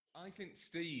think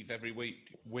Steve every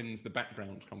week wins the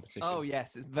background competition. Oh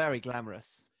yes, it's very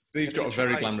glamorous. Steve's got a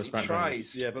very glamorous background.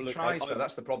 Tries. Yeah, but look,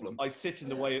 That's the problem. I sit in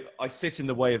the way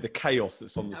of the chaos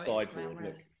that's on the sideboard.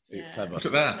 Look, it's clever. Look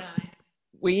at that. Nice.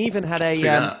 We even had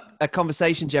a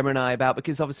conversation, Gemma and I, about,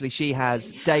 because obviously she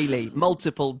has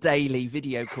multiple daily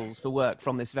video calls for work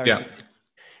from this very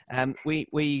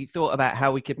we thought about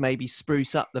how we could maybe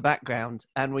spruce up the background,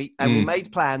 and we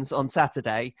made plans on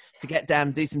Saturday to get down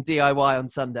and do some DIY on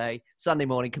Sunday. Sunday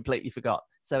morning, completely forgot.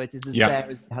 So it is as bare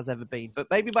as it has ever been. But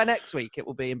maybe by next week it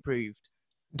will be improved.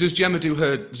 Does Gemma do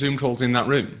her Zoom calls in that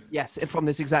room? Yes, from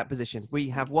this exact position. We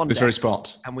have one this very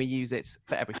spot, and we use it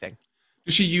for everything.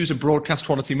 Does she use a broadcast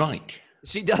quality mic?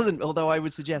 She doesn't, although I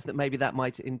would suggest that maybe that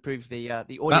might improve the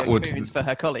audio experience for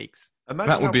her colleagues. Imagine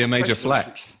that would be a major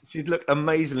flex. She'd look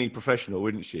amazingly professional,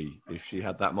 wouldn't she, if she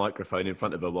had that microphone in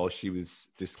front of her while she was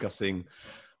discussing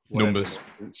numbers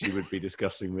she would be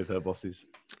discussing with her bosses.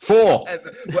 4.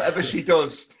 Whatever she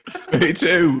does.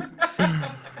 32.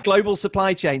 Global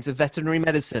supply chains of veterinary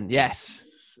medicine, yes.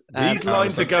 These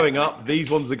lines are going up. These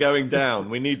ones are going down.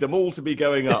 We need them all to be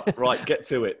going up. Right, get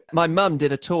to it. My mum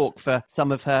did a talk for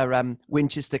some of her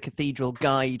Winchester Cathedral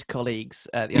Guide colleagues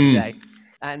the other day.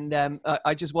 And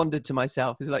I just wondered to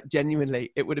myself, it's like,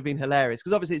 genuinely, it would have been hilarious.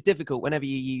 Because obviously it's difficult whenever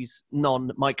you use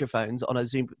non-microphones on a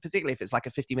Zoom, particularly if it's like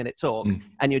a 50-minute talk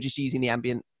and you're just using the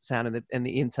ambient sound and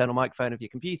the internal microphone of your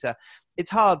computer. It's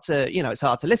hard to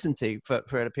listen to for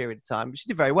a period of time. She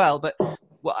did very well, but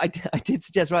what I did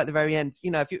suggest right at the very end,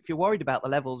 if you're worried about the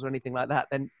levels or anything like that,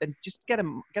 then just get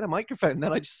a microphone.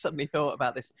 Then I just suddenly thought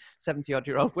about this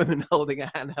 70-odd-year-old woman holding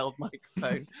a handheld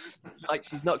microphone. Like,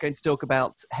 she's not going to talk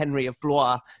about Henry of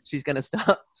Blois. She's going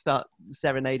to start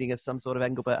serenading us some sort of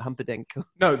Engelbert Humperdinck.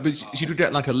 No, but she would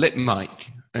get like a lip mic,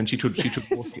 and she could.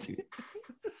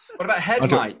 What about head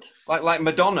mic? Like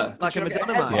Madonna? Like a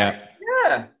Madonna mic?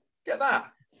 Yeah, get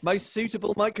that. Most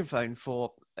suitable microphone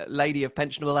for a lady of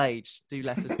pensionable age. Do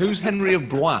let us. Who's Henry of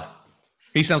Blois?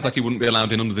 He sounds like he wouldn't be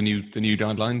allowed in under the new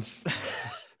guidelines.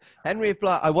 Henry of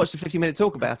Blois. I watched a 50-minute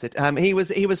talk about it. He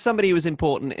was somebody who was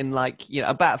important in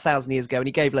about 1,000 years ago, and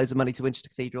he gave loads of money to Winchester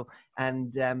Cathedral,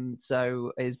 and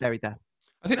so is buried there.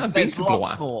 I think I've been to Blois.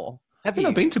 Lots more. Have you?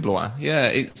 I've been to Blois. Yeah,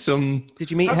 it's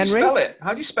Did you meet Henry?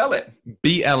 How do you spell it?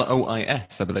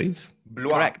 Blois, I believe.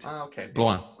 Blois. Correct. Oh, okay.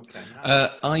 Blois. Okay.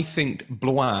 I think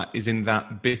Blois is in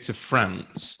that bit of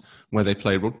France where they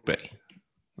play rugby.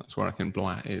 That's where I think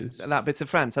Blois is. That bit of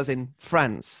France, as in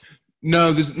France.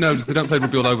 No, they don't play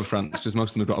rugby all over France, because most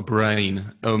of them have got a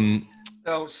brain.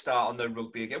 Don't start on the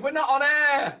rugby again. We're not on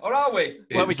air, or are we?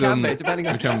 Well, we can be, depending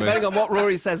on what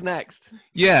Rory says next.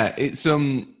 Yeah, it's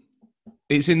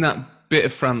in that bit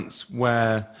of France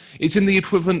where it's in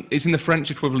the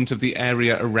French equivalent of the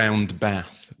area around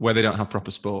Bath, where they don't have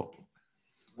proper sport.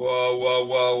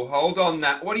 Whoa. Hold on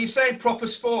now. What are you saying, proper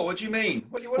sport? What do you mean?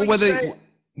 What are you saying?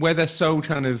 Where they're so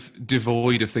kind of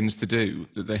devoid of things to do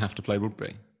that they have to play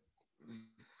rugby.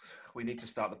 We need to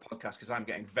start the podcast because I'm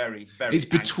getting very, very... It's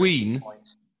between...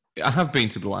 I have been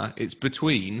to Blois. It's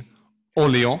between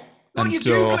Orléans and... you're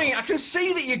Googling it. I can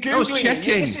see that you're Googling I was checking.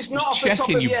 it. This is not off the top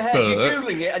of your head. You're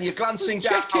Googling it and you're glancing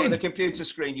down at the computer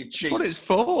screen, you cheat. That's what it's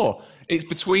for. It's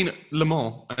between Le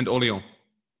Mans and Orléans.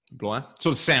 Blois.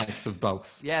 Sort of south of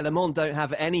both. Yeah, Le Mans don't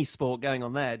have any sport going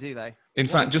on there, do they? In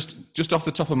fact, just off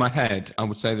the top of my head, I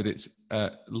would say that it's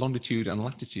longitude and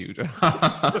latitude.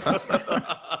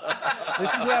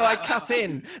 This is where I cut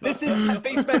in. This is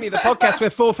Beast Menu, the podcast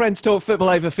where four friends talk football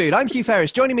over food. I'm Hugh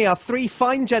Ferris. Joining me are three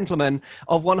fine gentlemen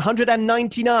of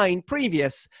 199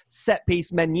 previous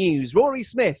set-piece menus. Rory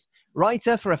Smith,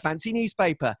 writer for a fancy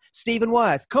newspaper. Stephen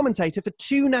Wyeth, commentator for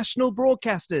two national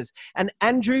broadcasters. And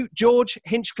Andrew George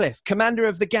Hinchcliffe, commander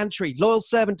of the Gantry, loyal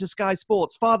servant to Sky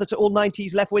Sports, father to all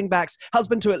 90s left wing-backs,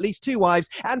 husband to at least 2 wives,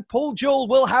 and Paul Jewell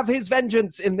will have his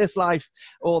vengeance in this life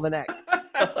or the next.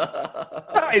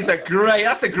 That's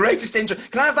the greatest intro.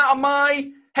 Can I have that on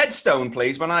my headstone,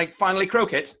 please, when I finally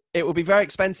croak it? It will be very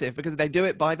expensive because they do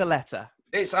it by the letter.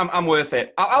 I'm worth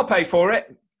it. I'll pay for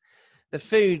it. The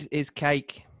food is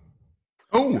cake.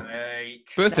 Oh,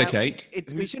 birthday cake.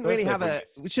 We shouldn't really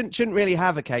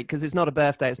have a cake because it's not a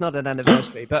birthday. It's not an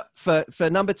anniversary. But for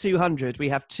number 200, we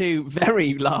have 2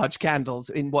 very large candles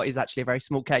in what is actually a very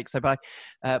small cake. So by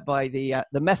the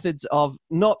methods of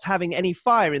not having any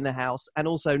fire in the house and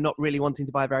also not really wanting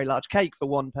to buy a very large cake for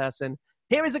one person,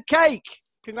 here is a cake.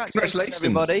 Congratulations.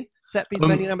 Everybody. Set piece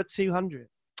menu number 200.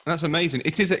 That's amazing.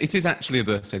 It is actually a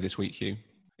birthday this week, Hugh.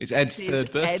 It's Ed's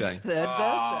third birthday. Ed's third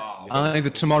birthday.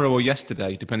 Either tomorrow or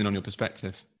yesterday, depending on your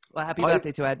perspective. Well, happy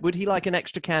birthday to Ed. Would he like an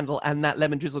extra candle and that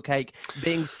lemon drizzle cake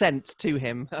being sent to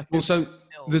him? Well, so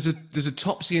there's a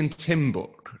Topsy and Tim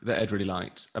book that Ed really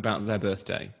liked about their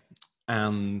birthday.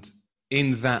 And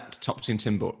in that Topsy and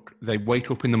Tim book, they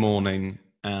wake up in the morning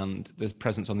and there's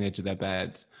presents on the edge of their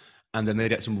beds. And then they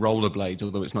get some rollerblades,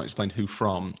 although it's not explained who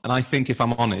from. And I think, if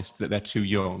I'm honest, that they're too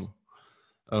young.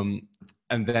 And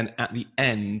then at the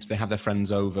end, they have their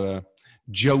friends over.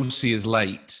 Josie is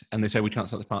late, and they say we can't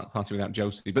start the party without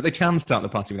Josie. But they can start the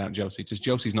party without Josie, because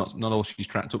Josie's not all she's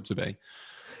cracked up to be.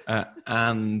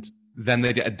 And then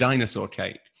they get a dinosaur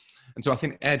cake. And so I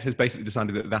think Ed has basically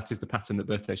decided that is the pattern that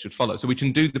birthdays should follow. So we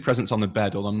can do the presents on the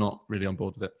bed, although I'm not really on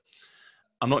board with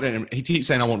it. He keeps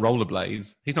saying, I want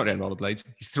rollerblades. He's not getting rollerblades.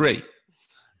 He's 3.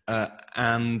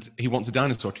 And he wants a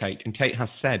dinosaur cake. And Kate has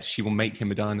said she will make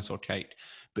him a dinosaur cake.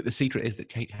 But the secret is that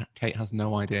Kate has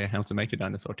no idea how to make a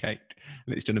dinosaur cake.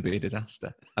 And it's going to be a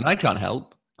disaster. And I can't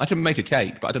help. I can make a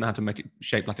cake, but I don't know how to make it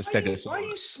shaped like a stegosaurus. Why are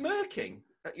you smirking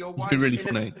at your wife's really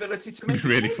funny. inability to make It's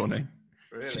really cake? funny.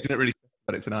 Really? She's going to really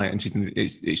about it tonight, and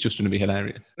it's just going to be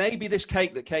hilarious. Maybe this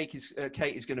cake that Kate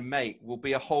is going to make will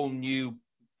be a whole new,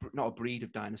 not a breed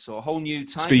of dinosaur, a whole new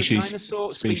type of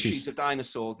dinosaur, species of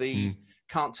dinosaur. The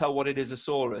can't tell what it is,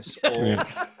 asaurus, or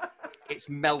it's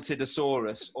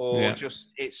melted-asaurus, or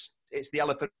just it's the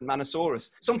elephant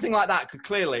manosaurus. Something like that could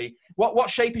clearly. What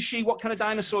shape is she? What kind of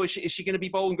dinosaur is she? Is she going to be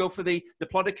bold and go for the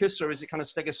Diplodocus, or is it kind of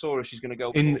Stegosaurus she's going to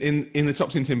go for? In the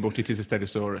Topsy and Tim book, it is a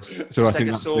Stegosaurus. So I think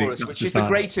that's which is the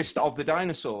greatest of the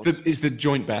dinosaurs. It's the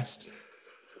joint best.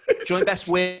 Joint best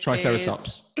with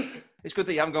Triceratops. It's good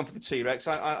that you haven't gone for the T-Rex.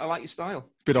 I like your style.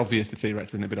 Bit obvious, the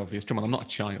T-Rex, isn't it? Bit obvious. Come on, I'm not a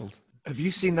child. Have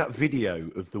you seen that video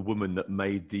of the woman that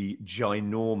made the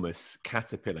ginormous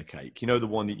caterpillar cake? You know, the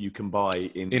one that you can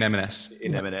buy in M&S.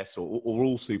 In M&S or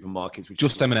all supermarkets. Which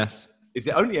just M&S. Is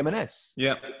it only M&S?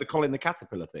 Yeah. The Colin the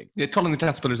Caterpillar thing? Yeah, Colin the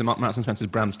Caterpillar is a Marks and Spencer's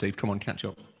brand, Steve. Come on, catch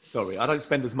up. Sorry, I don't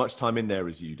spend as much time in there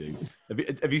as you do.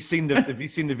 Have you seen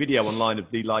the video online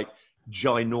of the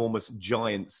ginormous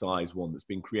giant size one that's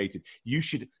been created? You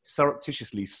should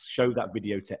surreptitiously show that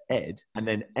video to Ed, and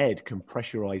then Ed can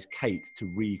pressurize Kate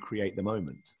to recreate the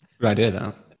moment. Good idea,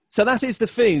 that. So that is the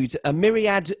food, a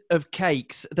myriad of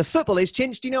cakes. The football is,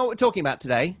 Chinch, do you know what we're talking about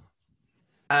today?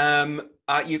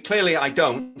 Clearly I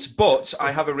don't, but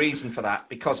I have a reason for that,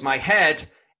 because my head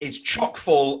is chock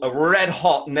full of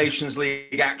red-hot Nations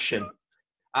League action.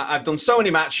 I've done so many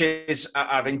matches.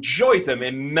 I've enjoyed them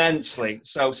immensely.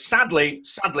 So sadly,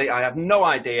 I have no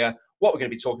idea what we're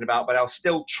going to be talking about, but I'll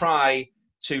still try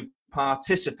to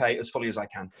participate as fully as I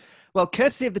can. Well,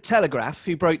 courtesy of The Telegraph,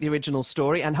 who broke the original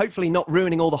story, and hopefully not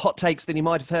ruining all the hot takes that you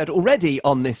might have heard already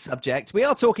on this subject, we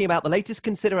are talking about the latest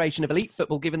consideration of elite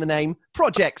football given the name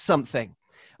Project Something.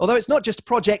 Although it's not just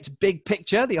Project Big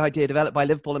Picture, the idea developed by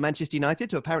Liverpool and Manchester United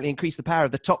to apparently increase the power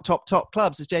of the top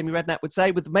clubs, as Jamie Redknapp would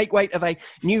say, with the make weight of a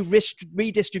new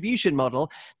redistribution model,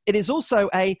 it is also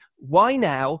a why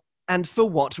now and for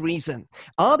what reason?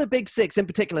 Are the Big Six in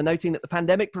particular noting that the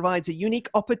pandemic provides a unique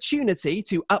opportunity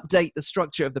to update the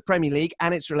structure of the Premier League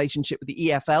and its relationship with the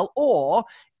EFL, or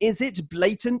is it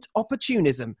blatant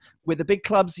opportunism with the big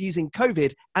clubs using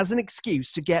COVID as an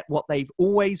excuse to get what they've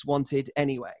always wanted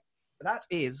anyway? That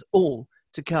is all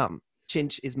to come.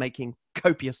 Chinch is making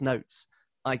copious notes,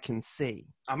 I can see.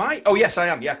 Am I? Oh, yes, I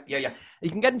am. Yeah. You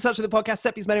can get in touch with the podcast.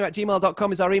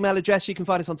 seppiesmenu@gmail.com is our email address. You can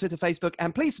find us on Twitter, Facebook,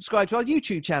 and please subscribe to our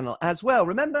YouTube channel as well.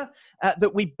 Remember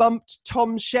that we bumped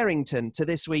Tom Sherrington to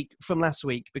this week from last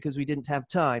week because we didn't have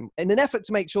time. In an effort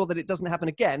to make sure that it doesn't happen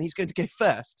again, he's going to go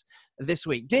first this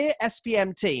week. Dear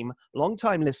SPM team,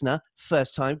 long-time listener,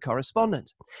 first-time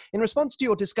correspondent. In response to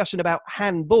your discussion about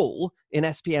handball in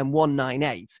SPM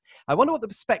 198, I wonder what the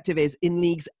perspective is in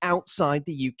leagues outside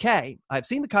the UK. I've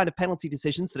seen the kind of penalty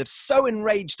decisions that have so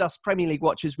enraged us Premier League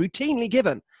watchers routinely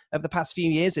given over the past few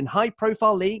years in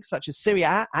high-profile leagues such as Serie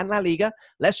A and La Liga,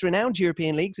 less renowned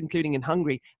European leagues, including in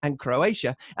Hungary and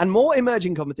Croatia, and more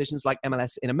emerging competitions like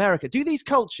MLS in America. Do these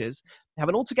cultures have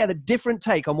an altogether different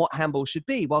take on what handball should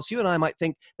be? Whilst you and I might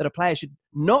think that a player should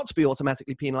not be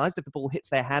automatically penalised if the ball hits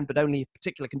their hand, but only if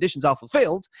particular conditions are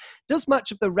fulfilled, does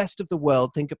much of the rest of the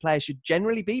world think a player should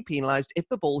generally be penalised if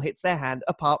the ball hits their hand,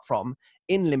 apart from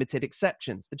in limited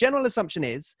exceptions? The general assumption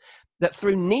is that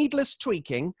through needless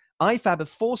tweaking, IFAB have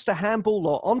forced a handball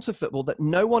law onto football that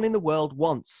no one in the world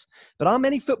wants. But are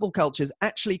many football cultures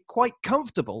actually quite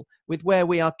comfortable with where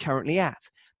we are currently at?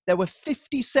 There were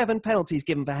 57 penalties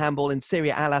given for handball in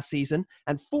Serie A last season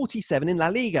and 47 in La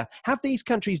Liga. Have these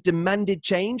countries demanded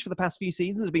change for the past few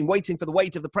seasons, have been waiting for the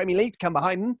weight of the Premier League to come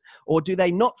behind them, or do they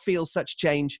not feel such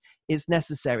change is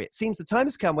necessary? It seems the time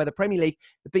has come where the Premier League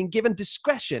have been given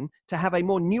discretion to have a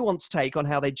more nuanced take on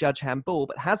how they judge handball,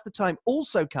 but has the time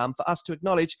also come for us to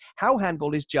acknowledge how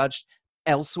handball is judged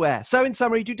elsewhere? So in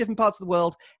summary, do different parts of the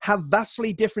world have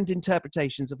vastly different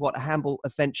interpretations of what a handball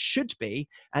offence should be?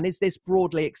 And is this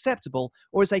broadly acceptable,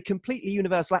 or is a completely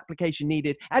universal application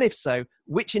needed? And if so,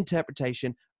 which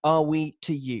interpretation are we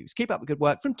to use? Keep up the good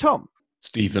work. From Tom.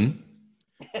 Stephen.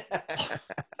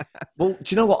 Well, do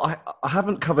you know what? I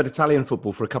haven't covered Italian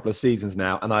football for a couple of seasons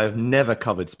now, and I have never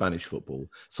covered Spanish football.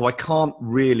 So I can't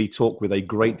really talk with a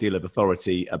great deal of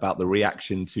authority about the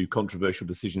reaction to controversial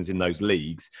decisions in those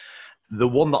leagues. The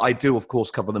one that I do, of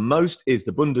course, cover the most is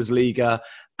the Bundesliga,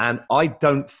 and I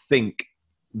don't think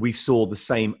we saw the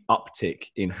same uptick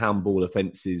in handball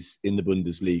offences in the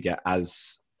Bundesliga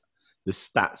as the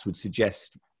stats would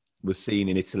suggest was seen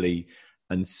in Italy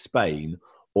and Spain.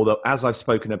 Although, as I've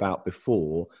spoken about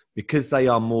before, because they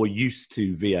are more used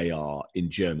to VAR in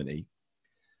Germany,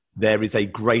 there is a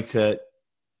greater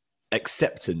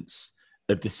acceptance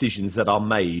of decisions that are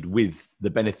made with the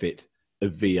benefit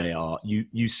of VAR.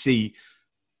 You see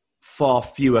far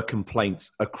fewer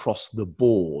complaints across the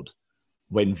board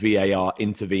when VAR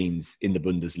intervenes in the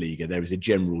Bundesliga. There is a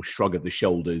general shrug of the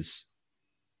shoulders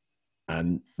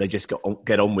and they just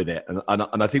get on with it.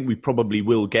 And I think we probably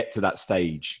will get to that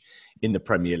stage in the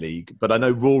Premier League. But I know,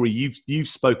 Rory, you've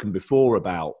spoken before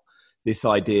about this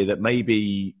idea that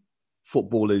maybe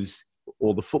footballers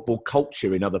or the football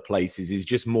culture in other places is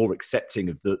just more accepting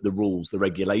of the rules, the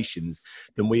regulations,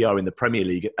 than we are in the Premier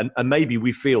League. And maybe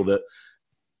we feel that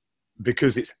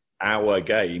because it's our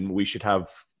game, we should have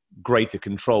greater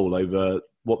control over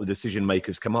what the decision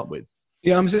makers come up with.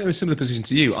 Yeah, I'm in a similar position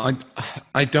to you.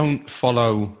 I don't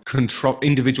follow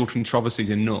individual controversies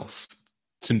enough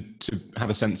to have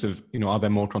a sense of, are there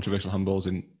more controversial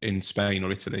handballs in Spain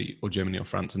or Italy or Germany or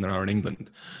France than there are in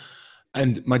England?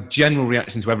 And my general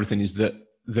reaction to everything is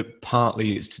that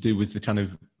partly it's to do with the kind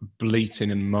of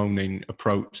bleating and moaning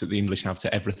approach that the English have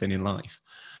to everything in life.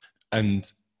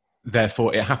 And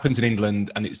therefore it happens in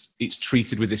England and it's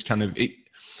treated with this kind of, it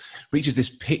reaches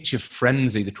this pitch of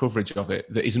frenzy, the coverage of it,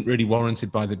 that isn't really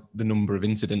warranted by the number of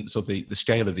incidents or the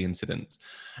scale of the incident.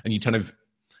 And you kind of,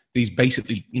 these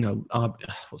basically,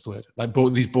 what's the word? Like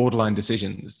these borderline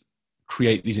decisions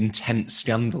create these intense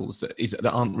scandals that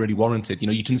aren't really warranted.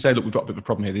 You can say, look, we've got a bit of a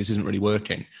problem here. This isn't really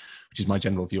working, which is my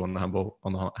general view on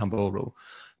the handball rule.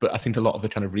 But I think a lot of the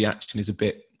kind of reaction is a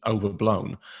bit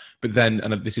overblown. But then,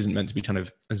 and this isn't meant to be kind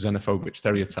of a xenophobic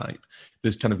stereotype,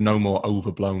 there's kind of no more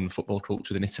overblown football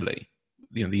culture than Italy.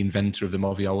 The inventor of the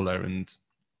Moviola and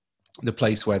the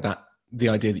place where the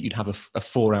idea that you'd have a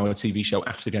 4-hour TV show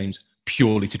after games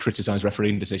purely to criticise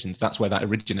refereeing decisions, that's where that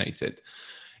originated.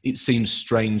 It seems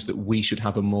strange that we should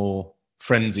have a more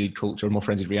frenzied culture, a more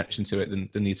frenzied reaction to it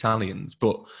than the Italians.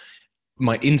 But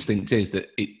my instinct is that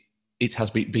it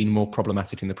has been more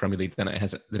problematic in the Premier League than it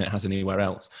has anywhere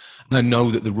else. And I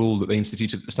know that the rule that they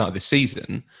instituted at the start of this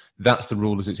season, that's the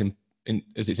rule as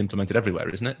it's implemented everywhere,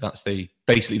 isn't it?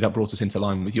 Basically that brought us into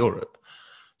line with Europe.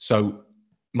 So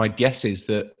my guess is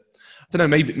that, I don't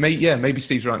know, maybe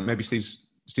Steve's right. Maybe Steve's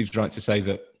right to say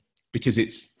that because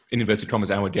it's, in inverted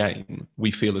commas, our game,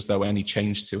 we feel as though we feel any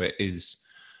change to it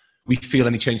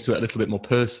a little bit more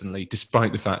personally,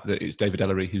 despite the fact that it's David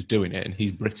Ellery who's doing it and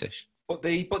he's British. But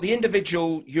the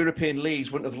individual European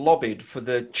leagues wouldn't have lobbied for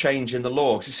the change in the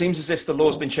law, because it seems as if the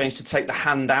law's been changed to take the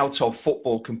hand out of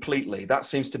football completely. That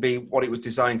seems to be what it was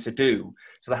designed to do.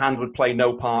 So the hand would play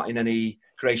no part in any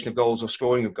creation of goals or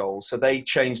scoring of goals. So they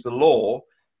changed the law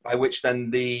by which then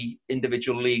the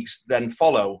individual leagues then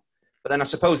follow. But then I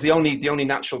suppose the only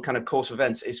natural kind of course of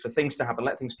events is for things to happen,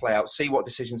 let things play out, see what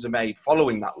decisions are made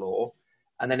following that law.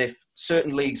 And then if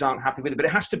certain leagues aren't happy with it, but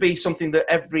it has to be something that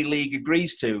every league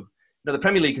agrees to. The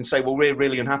Premier League can say, well, we're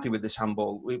really unhappy with this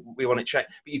handball. We want it changed.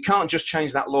 But you can't just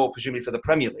change that law, presumably, for the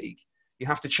Premier League. You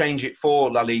have to change it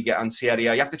for La Liga and Serie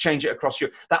A. You have to change it across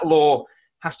Europe. That law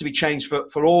has to be changed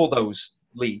for all those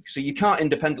leagues. So you can't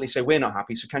independently say, we're not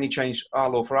happy, so can you change our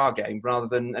law for our game rather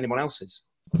than anyone else's?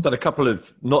 I've done a couple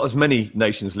of, not as many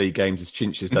Nations League games as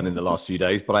Chinch has done in the last few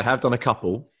days, but I have done a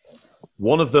couple.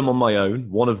 One of them on my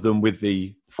own, one of them with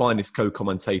the finest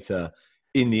co-commentator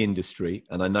in the industry.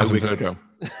 And I know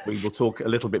we will talk a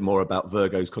little bit more about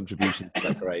Virgo's contribution to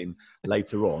that game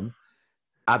later on.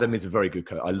 Adam is a very good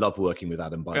coach. I love working with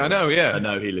Adam. I know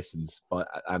he listens,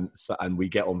 and we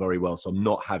get on very well. So I'm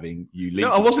not having you lead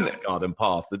the garden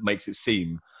path that makes it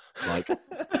seem Like,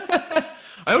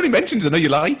 I only mentioned it, I know you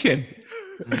like him.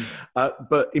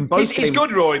 But in both he's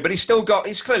good, Rory, but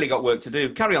he's clearly got work to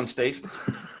do. Carry on, Steve.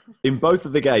 In both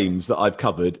of the games that I've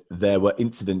covered, there were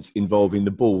incidents involving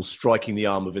the ball striking the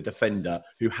arm of a defender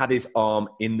who had his arm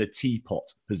in the teapot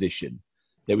position.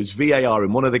 There was VAR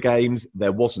in one of the games,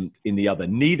 there wasn't in the other.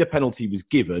 Neither penalty was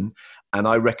given, and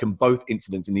I reckon both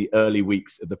incidents in the early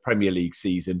weeks of the Premier League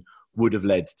season would have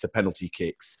led to penalty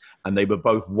kicks, and they were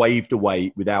both waved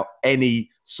away without any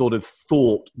sort of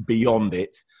thought beyond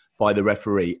it by the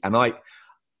referee. And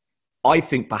I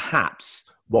think perhaps,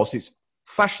 whilst it's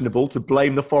fashionable to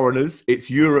blame the foreigners, it's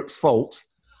Europe's fault,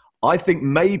 I think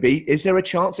maybe, is there a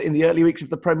chance that in the early weeks of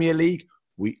the Premier League,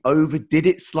 we overdid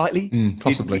it slightly?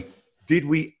 Possibly. Did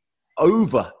we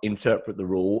over-interpret the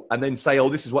rule and then say, oh,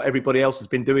 this is what everybody else has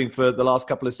been doing for the last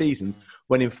couple of seasons,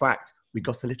 when in fact we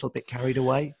got a little bit carried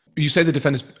away? You say the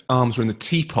defender's arms were in the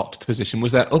teapot position.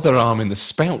 Was their other arm in the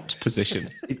spout position?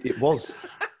 It was.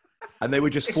 And they were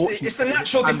just fortunate. It's the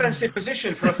natural defensive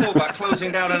position for a fullback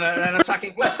closing down an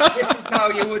attacking player. This is how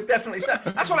you would definitely say.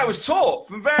 That's what I was taught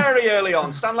from very early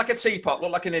on. Stand like a teapot,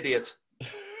 look like an idiot.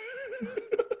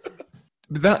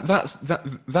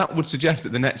 That would suggest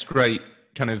that the next great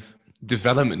kind of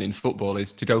development in football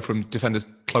is to go from defenders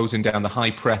closing down the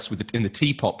high press in the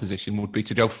teapot position would be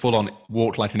to go full on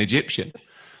walk like an Egyptian.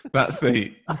 That's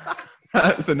the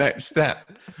next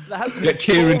step. Get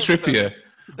Kieran Trippier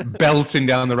belting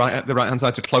down the right hand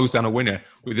side to close down a winner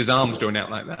with his arms going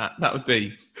out like that. That would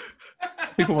be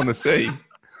people want to see.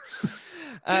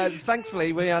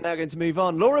 Thankfully, we are now going to move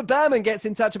on. Laura Behrman gets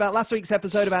in touch about last week's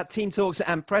episode about team talks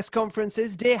and press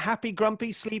conferences. Dear Happy,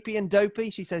 Grumpy, Sleepy and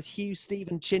Dopey. She says Hugh,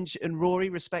 Stephen, Chinch and Rory,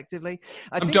 respectively.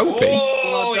 I'm Dopey?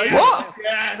 Oh, yes. What?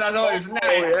 Yes, I thought it was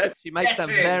nice. She makes that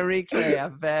very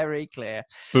clear, very clear.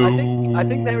 I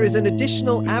think there is an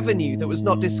additional avenue that was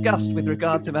not discussed with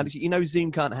regard to management. You know,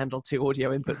 Zoom can't handle 2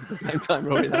 audio inputs at the same time,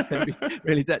 Rory. That's going to be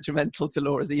really detrimental to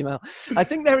Laura's email. I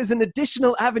think there is an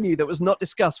additional avenue that was not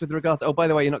discussed with regard to, oh, by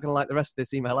the way, you're not going to like the rest of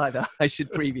this email either, I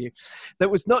should preview, that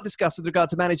was not discussed with regard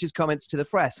to managers' comments to the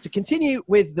press. To continue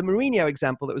with the Mourinho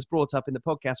example that was brought up in the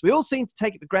podcast, we all seem to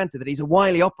take it for granted that he's a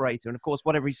wily operator, and of course,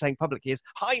 whatever he's saying publicly is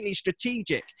highly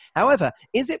strategic. However,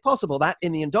 is it possible that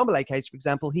in the Ndombele case, for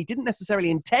example, he didn't necessarily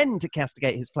intend to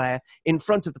castigate his player in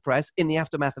front of the press in the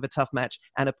aftermath of a tough match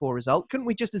and a poor result? Couldn't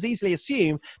we just as easily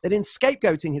assume that in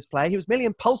scapegoating his player, he was merely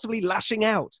impulsively lashing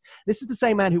out? This is the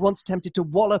same man who once attempted to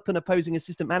wallop an opposing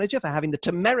assistant manager for having the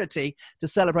temerity to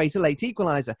celebrate a late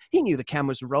equaliser. He knew the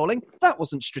cameras were rolling. That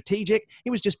wasn't strategic.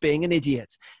 He was just being an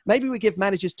idiot. Maybe we give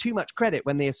managers too much credit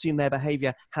when they assume their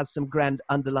behaviour has some grand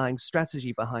underlying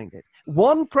strategy behind it.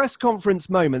 One press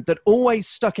conference moment that always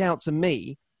stuck out to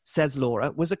me, says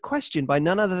Laura, was a question by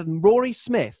none other than Rory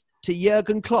Smith to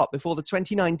Jurgen Klopp before the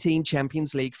 2019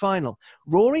 Champions League final.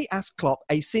 Rory asked Klopp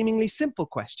a seemingly simple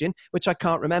question, which I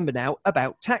can't remember now,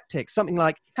 about tactics. Something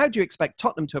like, how do you expect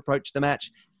Tottenham to approach the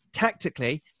match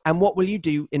tactically, and what will you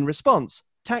do in response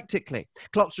tactically?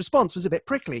 Klopp's response was a bit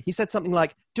prickly. He said something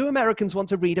like, do Americans want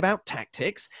to read about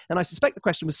tactics? And I suspect the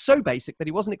question was so basic that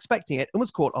he wasn't expecting it and was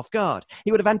caught off guard.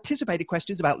 He would have anticipated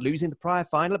questions about losing the prior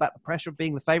final, about the pressure of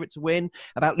being the favourite to win,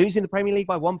 about losing the Premier League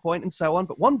by 1 point and so on.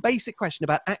 But one basic question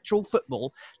about actual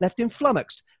football left him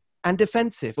flummoxed and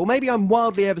defensive. Or maybe I'm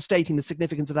wildly overstating the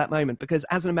significance of that moment because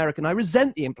as an American, I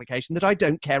resent the implication that I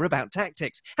don't care about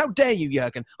tactics. How dare you,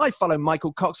 Jurgen? I follow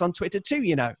Michael Cox on Twitter too,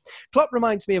 you know. Klopp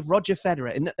reminds me of Roger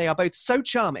Federer in that they are both so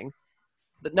charming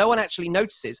that no one actually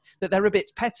notices that they're a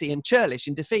bit petty and churlish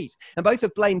in defeat. And both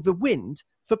have blamed the wind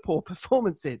for poor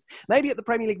performances. Maybe at the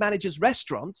Premier League manager's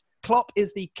restaurant, Klopp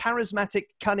is the charismatic,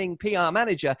 cunning PR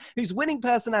manager whose winning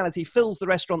personality fills the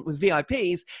restaurant with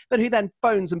VIPs, but who then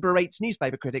bones and berates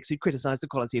newspaper critics who criticise the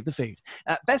quality of the food.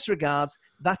 Best regards,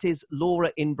 that is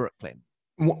Laura in Brooklyn.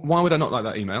 Why would I not like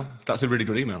that email? That's a really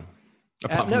good email.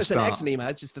 No, it's an excellent email.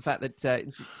 It's just the fact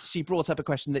that she brought up a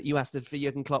question that you asked her for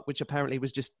Jurgen Klopp, which apparently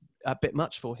was just a bit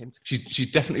much for him.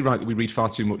 She's definitely right that we read far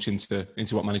too much into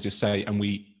what managers say, and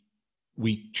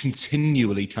we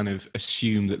continually kind of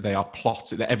assume that they are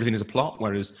plotted, that everything is a plot,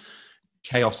 whereas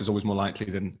chaos is always more likely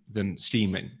than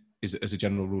scheming, is as a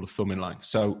general rule of thumb in life.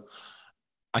 So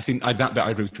I think that bit I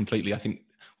agree with completely. I think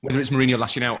whether it's Mourinho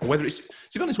lashing out or whether it's,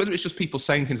 to be honest, whether it's just people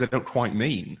saying things they don't quite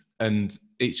mean and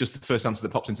it's just the first answer that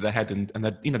pops into their head and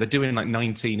they're doing like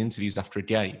 19 interviews after a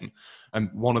game and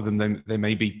one of them they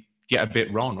maybe get a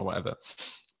bit wrong or whatever.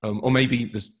 Or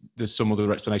maybe there's some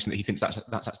other explanation that he thinks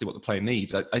that's actually what the player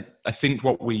needs. I think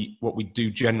what we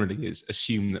do generally is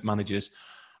assume that managers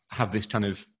have this kind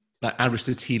of like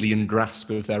Aristotelian grasp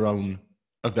of their own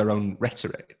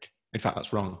rhetoric. In fact,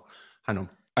 that's wrong. Hang on.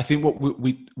 I think what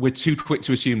we're too quick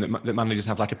to assume that managers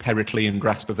have like a Periclean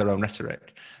grasp of their own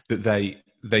rhetoric, that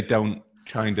they don't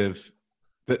kind of.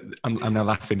 I'm now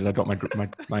laughing as I got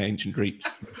my ancient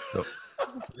Greeks.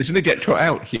 It's going to get caught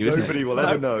out, Hugh, isn't Nobody will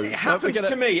ever know. It happens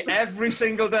to me every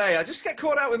single day. I just get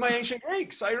caught out with my ancient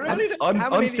Greeks. I really do.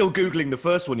 I'm still Googling the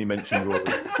first one you mentioned, Rory.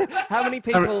 How many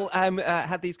people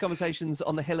had these conversations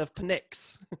on the hill of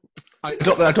Pnyx? I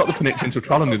got the Pnyx into a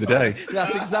column the other day.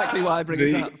 That's exactly why I bring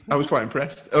it up. I was quite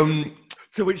impressed.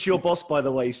 To which your boss, by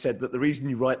the way, said that the reason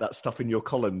you write that stuff in your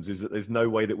columns is that there's no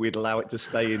way that we'd allow it to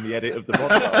stay in the edit of the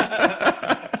podcast.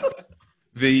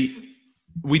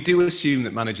 We do assume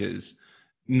that managers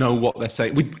know what they're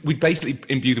saying. We basically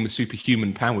imbue them with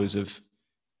superhuman powers of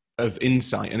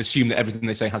insight and assume that everything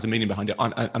they say has a meaning behind it.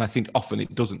 And I think often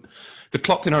it doesn't. The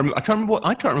Klopp thing, I can't remember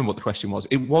what the question was.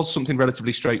 It was something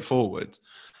relatively straightforward,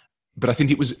 but I think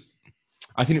it was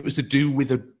to do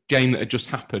with a game that had just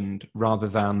happened rather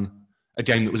than a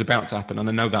game that was about to happen. And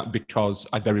I know that because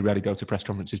I very rarely go to press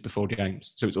conferences before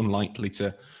games, so it's unlikely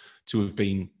to have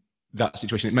been that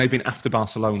situation. It may have been after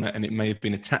Barcelona, and it may have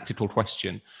been a tactical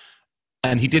question.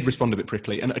 And he did respond a bit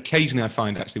prickly. And occasionally I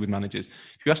find, actually, with managers,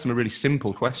 if you ask them a really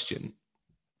simple question,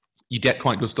 you get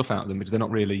quite good stuff out of them because they're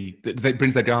not really... It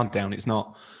brings their guard down. It's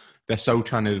not... They're so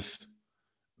kind of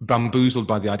bamboozled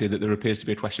by the idea that there appears to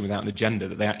be a question without an agenda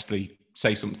that they actually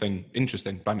say something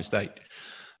interesting by mistake.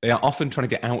 They are often trying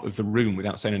to get out of the room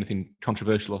without saying anything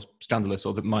controversial or scandalous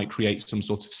or that might create some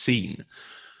sort of scene.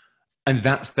 And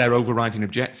that's their overriding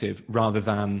objective rather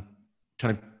than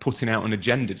kind of putting out an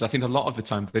agenda. Because I think a lot of the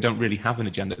time they don't really have an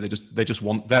agenda. They just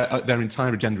want their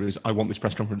entire agenda is, I want this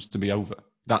press conference to be over.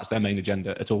 That's their main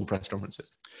agenda at all press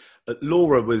conferences.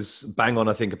 Laura was bang on,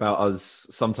 I think, about us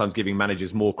sometimes giving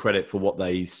managers more credit for what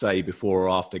they say before or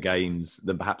after games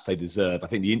than perhaps they deserve. I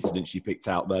think the incident she picked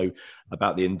out, though,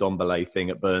 about the Ndombele thing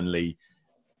at Burnley,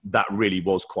 that really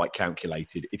was quite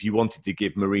calculated. If you wanted to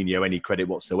give Mourinho any credit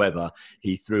whatsoever,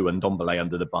 he threw Ndombele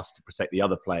under the bus to protect the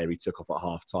other player he took off at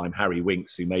half-time, Harry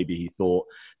Winks, who maybe he thought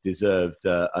deserved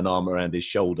an arm around his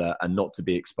shoulder and not to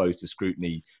be exposed to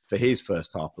scrutiny for his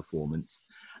first-half performance.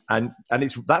 And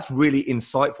that's really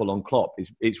insightful on Klopp.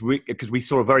 It's because we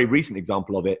saw a very recent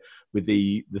example of it with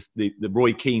the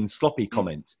Roy Keane sloppy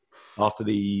comment after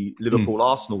the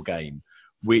Liverpool-Arsenal game,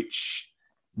 which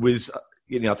was...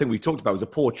 I think we talked about, it was a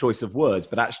poor choice of words,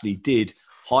 but actually did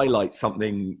highlight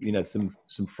something,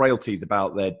 some frailties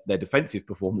about their defensive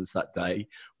performance that day,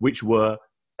 which were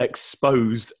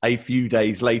exposed a few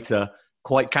days later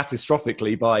quite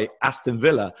catastrophically by Aston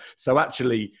Villa. So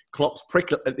actually, Klopp's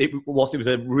whilst it was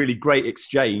a really great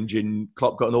exchange, and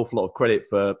Klopp got an awful lot of credit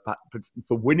for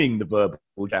winning the verbal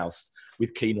joust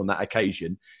with Keane on that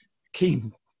occasion,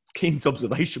 Keane's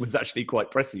observation was actually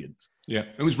quite prescient. Yeah,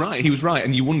 it was right. He was right.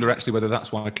 And you wonder actually whether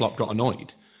that's why Klopp got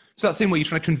annoyed. It's that thing where you're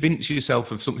trying to convince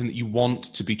yourself of something that you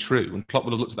want to be true. And Klopp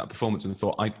would have looked at that performance and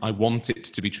thought, I want it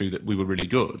to be true that we were really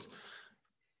good.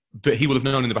 But he will have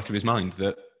known in the back of his mind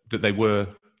that they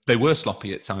were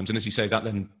sloppy at times. And as you say, that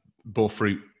then bore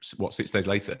fruit, 6 days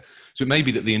later. So it may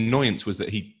be that the annoyance was that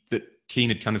Keane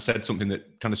had kind of said something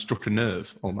that kind of struck a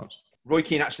nerve almost. Roy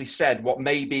Keane actually said what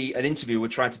maybe an interviewer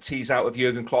would try to tease out of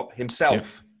Jurgen Klopp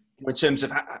himself in terms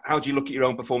of how do you look at your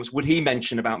own performance? Would he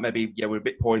mention about maybe, we're a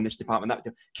bit poor in this department?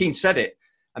 Keane said it.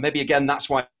 And maybe, again, that's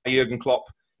why Jurgen Klopp,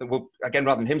 again,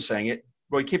 rather than him saying it,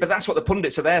 Roy Keane, but that's what the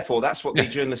pundits are there for. That's what the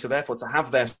journalists are there for, to have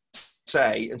their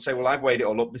say and say, well, I've weighed it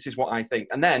all up. This is what I think.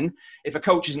 And then if a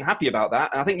coach isn't happy about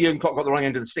that, and I think Jurgen Klopp got the wrong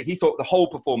end of the stick. He thought the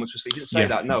whole performance was, he didn't say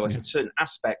that. No, I said certain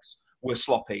aspects were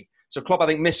sloppy. So Klopp, I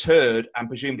think, misheard and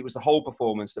presumed it was the whole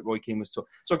performance that Roy Keane was talking.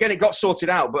 So again, it got sorted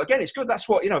out. But again, it's good. That's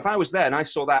what, if I was there and I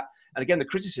saw that, and again, the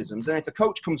criticisms, and if a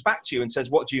coach comes back to you and says,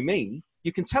 what do you mean?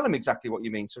 You can tell him exactly what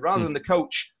you mean. So rather than the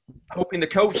coach, hoping the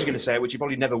coach is going to say it, which he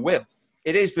probably never will,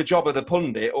 it is the job of the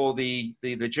pundit or the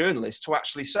journalist to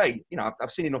actually say,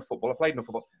 I've seen enough football, I've played enough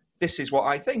football. This is what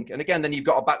I think. And again, then you've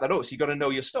got to back that up. So you've got to know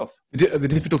your stuff. The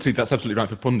difficulty, that's absolutely right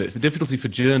for pundits. The difficulty for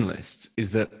journalists is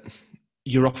that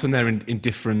you're often there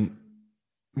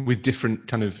with different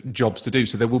kind of jobs to do.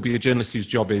 So there will be a journalist whose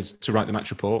job is to write the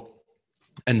match report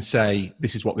and say,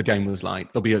 this is what the game was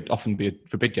like. For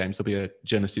big games, there'll be a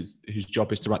journalist whose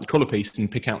job is to write the colour piece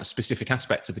and pick out a specific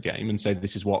aspect of the game and say,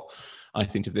 this is what I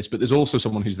think of this. But there's also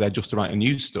someone who's there just to write a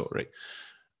news story.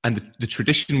 And the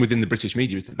tradition within the British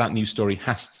media is that news story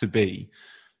has to be,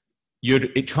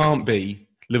 it can't be,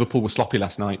 Liverpool were sloppy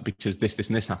last night because this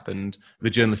and this happened. The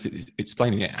journalist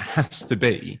explaining it has to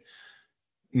be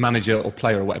manager or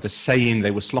player or whatever saying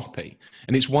they were sloppy.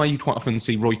 And it's why you quite often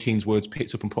see Roy Keane's words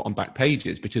picked up and put on back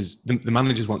pages, because the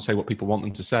managers won't say what people want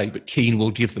them to say, but Keane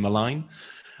will give them a line.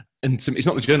 it's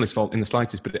not the journalist's fault in the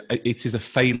slightest, but it is a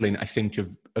failing, I think,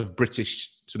 of British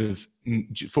sort of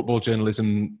football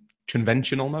journalism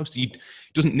convention almost. It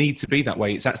doesn't need to be that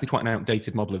way. It's actually quite an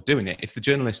outdated model of doing it. If the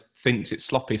journalist thinks it's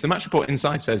sloppy, if the match report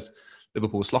inside says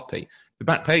Liverpool was sloppy, the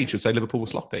back page would say Liverpool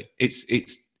was sloppy.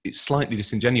 It's slightly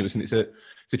disingenuous, and it's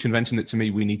a convention that, to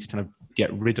me, we need to kind of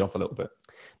get rid of a little bit.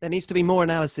 There needs to be more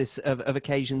analysis of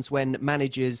occasions when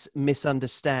managers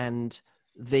misunderstand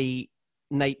the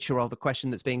nature of a question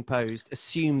that's being posed,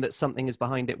 assume that something is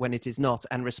behind it when it is not,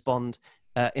 and respond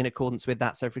in accordance with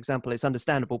that. So, for example, it's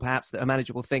understandable perhaps that a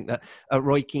manager will think that a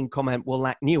Roy Keane comment will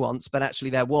lack nuance, but actually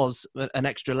there was an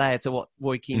extra layer to what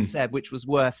Roy Keane said, which was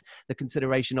worth the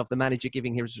consideration of the manager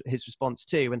giving his response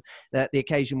to. And the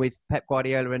occasion with Pep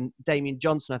Guardiola and Damien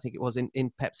Johnson, I think it was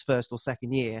in Pep's first or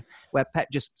second year, where Pep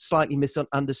just slightly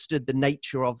misunderstood the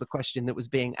nature of the question that was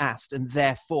being asked, and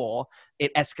therefore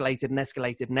it escalated and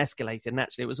escalated and escalated. And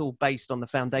actually it was all based on the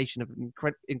foundation of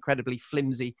incredibly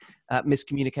flimsy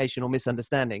miscommunication or misunderstanding.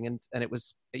 And it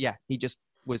was, he just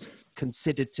was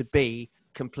considered to be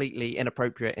completely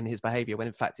inappropriate in his behavior, when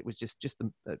in fact it was just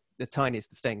the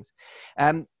tiniest of things.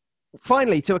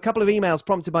 Finally, to a couple of emails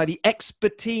prompted by the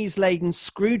expertise-laden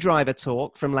screwdriver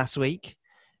talk from last week,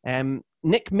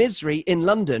 Nick Misry in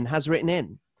London has written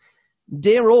in,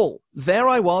 "Dear all, there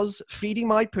I was, feeding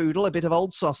my poodle a bit of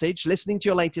old sausage, listening to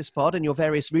your latest pod and your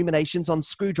various ruminations on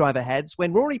screwdriver heads,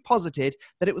 when Rory posited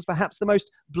that it was perhaps the most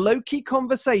blokey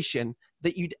conversation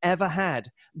that you'd ever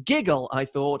had. Giggle, I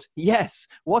thought. Yes,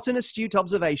 what an astute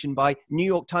observation by New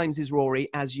York Times' Rory,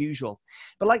 as usual.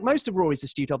 But like most of Rory's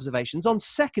astute observations, on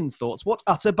second thoughts, what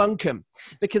utter bunkum.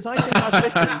 Because I think I've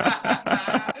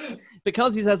listened...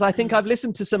 Because he says, I think I've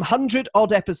listened to some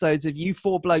 100-odd episodes of you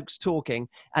four blokes talking,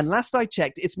 and last I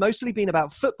checked, it's mostly been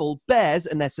about football, bears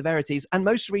and their severities, and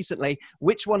most recently,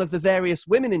 which one of the various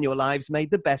women in your lives made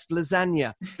the best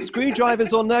lasagna.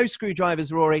 Screwdrivers or no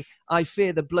screwdrivers, Rory, I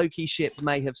fear the blokey ship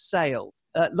may have sailed."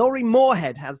 Laurie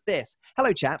Moorhead has this.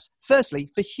 "Hello, chaps. Firstly,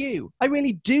 for Hugh, I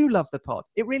really do love the pod.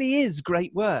 It really is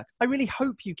great work. I really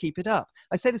hope you keep it up.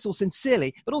 I say this all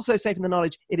sincerely, but also safe in the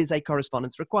knowledge it is a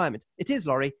correspondence requirement. It is,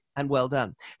 Laurie, and well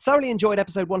done. Thoroughly enjoyed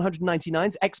episode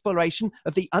 199's exploration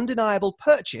of the undeniable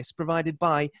purchase provided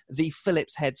by the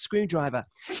Phillips head screwdriver.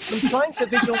 From trying to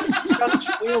visual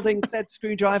wielding said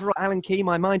screwdriver or Allen key,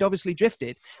 my mind obviously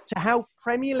drifted to how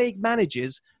Premier League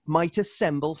managers might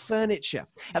assemble furniture.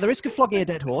 At the risk of flogging a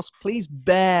dead horse, please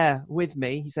bear with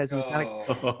me," he says in italics,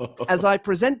 "as I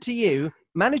present to you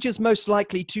managers most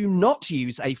likely to not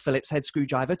use a Phillips head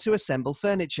screwdriver to assemble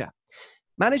furniture.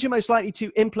 Manager most likely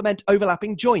to implement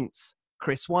overlapping joints,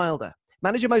 Chris Wilder.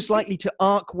 Manager most likely to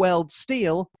arc weld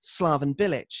steel, Slaven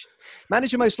Bilic.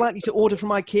 Manager most likely to order from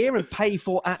IKEA and pay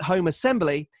for at-home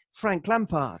assembly, Frank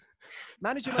Lampard.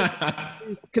 Manager most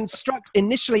likely to construct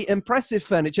initially impressive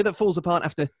furniture that falls apart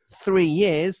after 3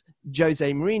 years,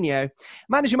 Jose Mourinho.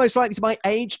 Manager most likely to buy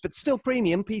aged but still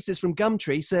premium pieces from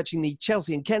Gumtree, searching the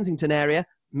Chelsea and Kensington area,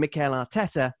 Mikel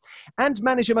Arteta. And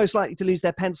manager most likely to lose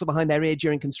their pencil behind their ear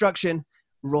during construction,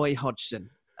 Roy Hodgson."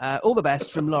 All the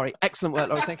best from Laurie. Excellent work,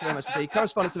 Laurie. Thank you very much indeed.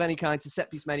 Correspondence of any kind to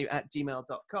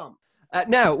setpiecemenu@gmail.com.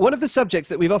 Now, one of the subjects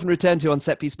that we've often returned to on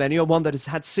Set Piece Menu, and one that has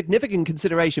had significant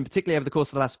consideration, particularly over the course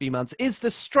of the last few months, is the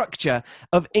structure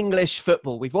of English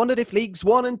football. We've wondered if Leagues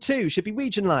 1 and 2 should be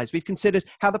regionalised. We've considered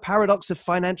how the paradox of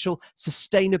financial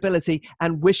sustainability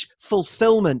and wish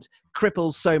fulfilment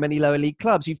cripples so many lower league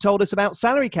clubs. You've told us about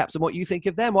salary caps and what you think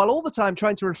of them, while all the time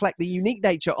trying to reflect the unique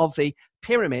nature of the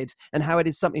pyramid and how it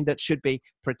is something that should be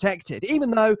protected.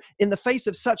 Even though, in the face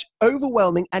of such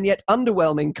overwhelming and yet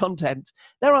underwhelming content,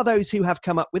 there are those who have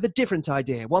come up with a different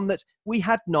idea, one that we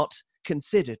had not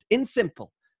considered. In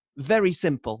simple, very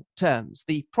simple terms,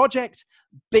 the Project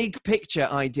Big Picture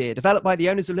idea, developed by the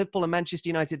owners of Liverpool and Manchester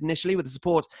United initially with the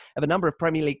support of a number of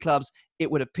Premier League clubs,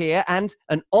 it would appear, and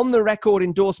an on-the-record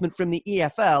endorsement from the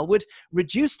EFL, would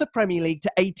reduce the Premier League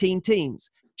to 18 teams,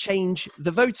 change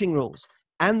the voting rules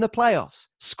and the playoffs,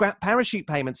 scrap parachute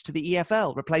payments to the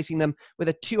EFL, replacing them with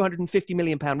a £250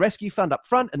 million rescue fund up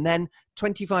front, and then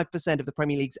 25% of the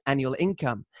Premier League's annual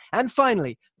income. And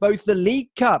finally, both the League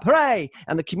Cup, hooray,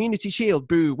 and the Community Shield,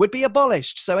 boo, would be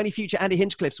abolished, so any future Andy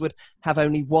Hinchcliffes would have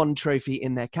only one trophy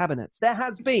in their cabinets. There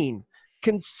has been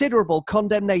considerable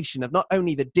condemnation of not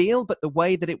only the deal, but the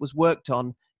way that it was worked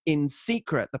on in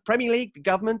secret. The Premier League, the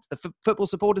government, the Football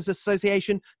Supporters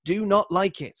Association do not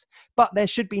like it. But there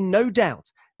should be no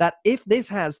doubt that if this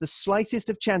has the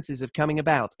slightest of chances of coming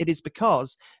about, it is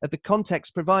because of the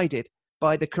context provided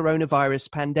by the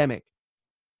coronavirus pandemic.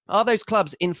 Are those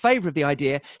clubs in favour of the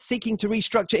idea, seeking to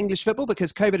restructure English football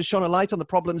because COVID has shone a light on the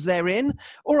problems therein?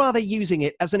 Or are they using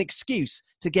it as an excuse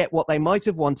to get what they might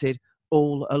have wanted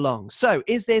all along? So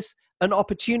is this an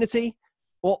opportunity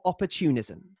or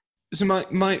opportunism? So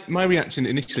my reaction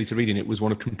initially to reading it was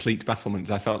one of complete bafflement.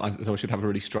 I felt as though I should have a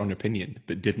really strong opinion,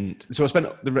 but didn't. So I spent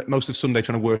most of Sunday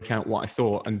trying to work out what I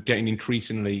thought and getting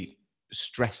increasingly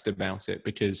stressed about it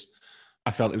because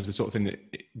I felt it was the sort of thing that,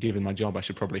 given my job, I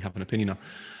should probably have an opinion on.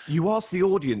 You asked the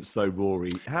audience, though,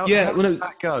 Rory. How did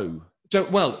that go? So,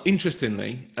 well,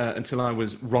 interestingly, until I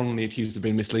was wrongly accused of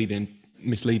being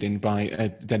misleading by a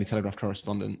Daily Telegraph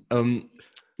correspondent.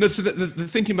 No, so the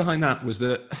thinking behind that was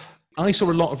that I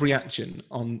saw a lot of reaction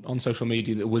on social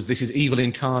media that was, this is evil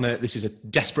incarnate, this is a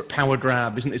desperate power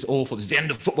grab, isn't this awful, this is the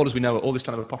end of football as we know it, all this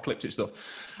kind of apocalyptic stuff.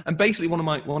 And basically one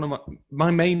of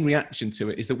my main reaction to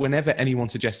it is that whenever anyone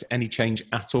suggests any change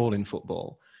at all in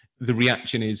football, the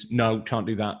reaction is, no, can't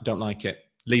do that, don't like it,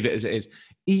 leave it as it is.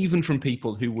 Even from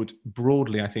people who would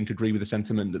broadly, I think, agree with the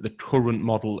sentiment that the current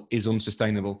model is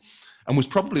unsustainable and was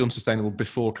probably unsustainable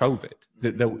before COVID,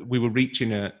 that we were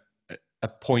reaching a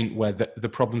point where the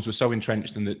problems were so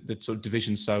entrenched and the sort of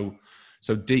division so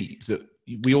deep that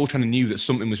we all kind of knew that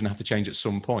something was going to have to change at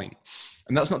some point.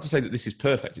 And that's not to say that this is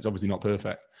perfect. It's obviously not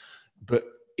perfect, but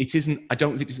it isn't. I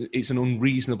don't think it's an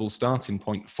unreasonable starting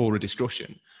point for a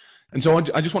discussion. And so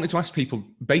I just wanted to ask people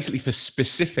basically for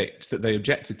specifics that they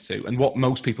objected to, and what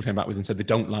most people came back with and said they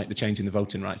don't like the change in the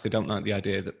voting rights. They don't like the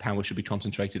idea that power should be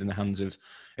concentrated in the hands of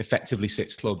effectively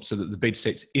 6 clubs, so that the big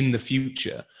 6 in the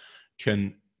future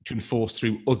can force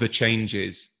through other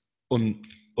changes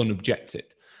unobjected.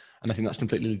 And I think that's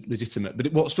completely legitimate.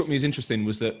 But what struck me as interesting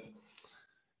was that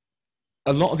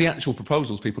a lot of the actual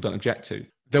proposals people don't object to.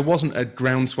 There wasn't a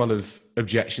groundswell of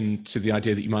objection to the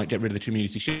idea that you might get rid of the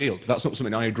Community Shield. That's not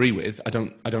something I agree with. I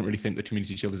don't really think the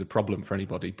Community Shield is a problem for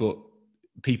anybody, but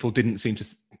people didn't seem to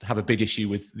have a big issue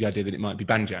with the idea that it might be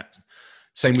banjaxed.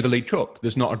 Same with the League Cup.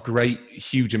 There's not a great,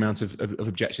 huge amount of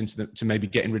objection to maybe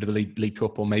getting rid of the League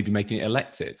Cup or maybe making it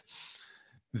elective.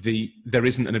 There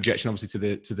isn't an objection, obviously,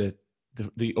 to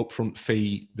the upfront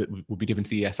fee that would be given to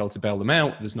the EFL to bail them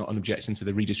out. There's not an objection to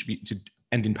to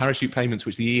ending parachute payments,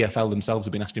 which the EFL themselves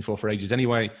have been asking for ages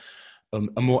anyway.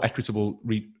 A more equitable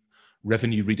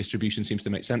revenue redistribution seems to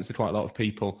make sense to quite a lot of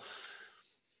people.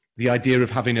 The idea of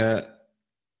having a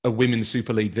women's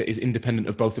Super League that is independent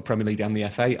of both the Premier League and the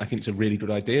FA, I think it's a really good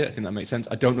idea. I think that makes sense.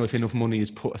 I don't know if enough money is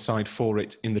put aside for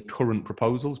it in the current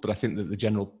proposals, but I think that the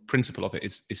general principle of it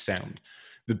is sound.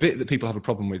 The bit that people have a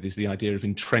problem with is the idea of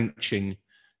entrenching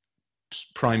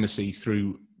primacy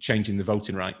through changing the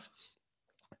voting rights,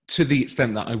 to the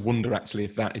extent that I wonder actually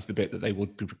if that is the bit that they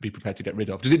would be prepared to get rid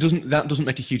of. Because that doesn't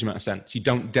make a huge amount of sense. You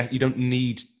don't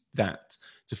need that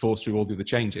to force through all the other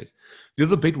changes. The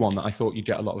other big one that I thought you'd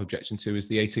get a lot of objection to is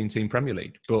the 18-team Premier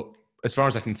League. But as far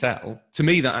as I can tell, to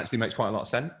me that actually makes quite a lot of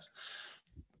sense.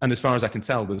 And as far as I can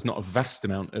tell, there's not a vast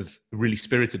amount of really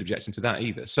spirited objection to that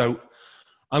either. So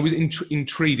I was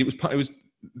intrigued. It was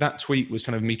that tweet was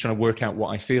kind of me trying to work out what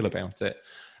I feel about it,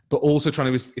 but also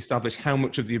trying to establish how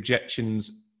much of the objection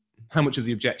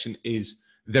is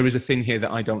there is a thing here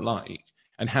that I don't like,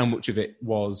 and how much of it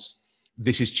was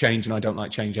this is change and I don't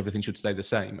like change, everything should stay the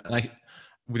same. And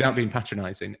without being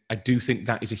patronising, I do think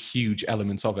that is a huge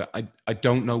element of it. I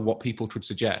don't know what people could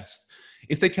suggest.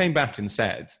 If they came back and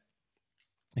said,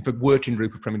 if a working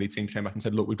group of Premier League teams came back and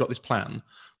said, look, we've got this plan,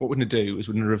 what we're going to do is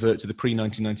we're going to revert to the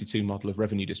pre-1992 model of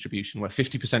revenue distribution, where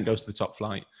 50% goes to the top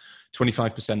flight,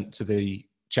 25% to the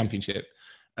Championship,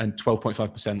 and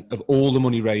 12.5% of all the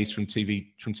money raised from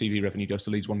TV revenue goes to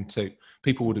Leagues 1 and 2.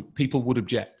 People would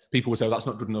object. People would say, well, that's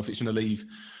not good enough. It's going to leave,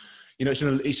 it's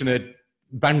going to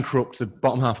bankrupt the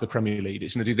bottom half of the Premier League.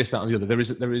 It's going to do this, that, and the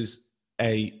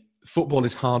other. Football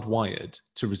is hardwired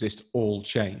to resist all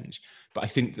change. But I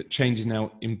think that change is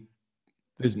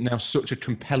there's now such a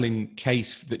compelling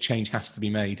case that change has to be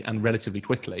made, and relatively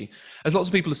quickly. As lots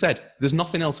of people have said, there's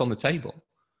nothing else on the table.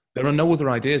 There are no other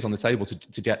ideas on the table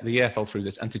to get the EFL through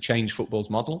this and to change football's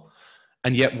model.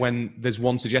 And yet when there's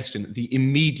one suggestion, the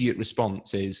immediate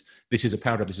response is, this is a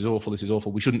power grab, this is awful,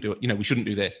 we shouldn't do it, we shouldn't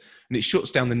do this. And it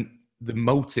shuts down the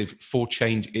motive for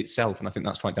change itself. And I think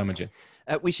that's quite damaging.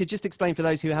 We should just explain for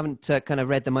those who haven't kind of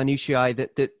read the minutiae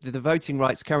that the voting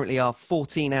rights currently are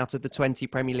 14 out of the 20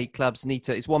 Premier League clubs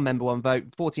it's one member, one vote.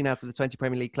 14 out of the 20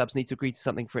 Premier League clubs need to agree to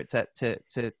something for it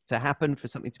to happen, for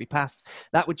something to be passed.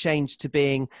 That would change to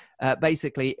being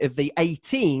basically, of the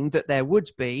 18 that there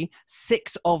would be,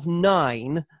 6 of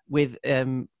 9 with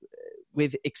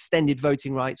with extended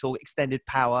voting rights or extended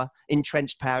power,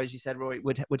 entrenched power, as you said, Rory,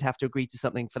 would have to agree to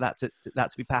something for that to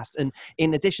be passed. And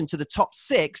in addition to the top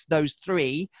 6, those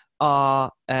 3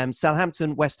 are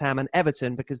Southampton, West Ham and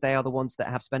Everton, because they are the ones that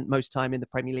have spent most time in the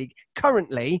Premier League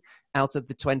currently out of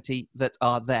the 20 that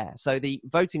are there. So the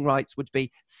voting rights would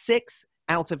be 6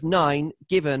 out of 9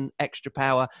 given extra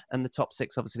power, and the top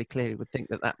 6 obviously clearly would think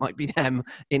that might be them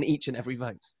in each and every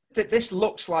vote. This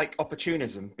looks like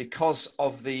opportunism because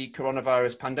of the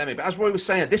coronavirus pandemic. But as Roy was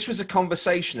saying, this was a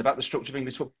conversation about the structure of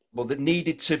English football that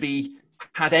needed to be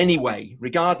had anyway,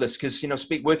 regardless, because,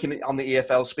 working on the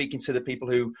EFL, speaking to the people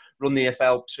who run the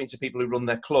EFL, speaking to people who run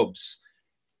their clubs,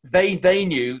 they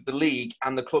knew, the league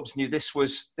and the clubs knew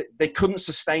they couldn't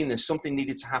sustain this. Something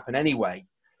needed to happen anyway.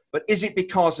 But is it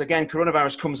because, again,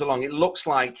 coronavirus comes along, it looks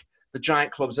like the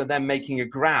giant clubs are then making a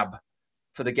grab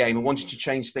for the game and wanting to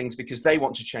change things because they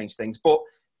want to change things. But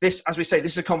this, as we say,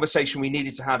 this is a conversation we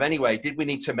needed to have anyway. Did we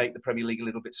need to make the Premier League a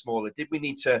little bit smaller? Did we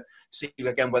need to see,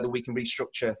 again, whether we can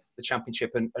restructure the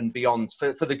Championship and beyond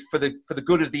for the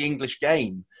good of the English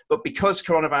game? But because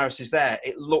coronavirus is there,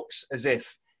 it looks as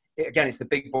if, again, it's the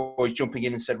big boys jumping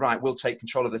in and said, right, we'll take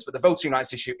control of this. But the voting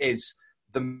rights issue is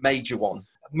the major one.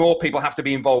 More people have to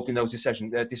be involved in those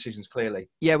decisions, clearly.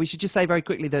 Yeah, we should just say very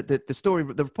quickly that the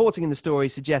reporting in the story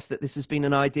suggests that this has been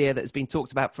an idea that has been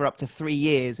talked about for up to 3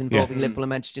 years involving Liverpool and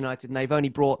Manchester United, and they've only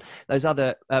brought those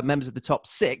other members of the top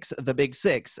 6, the big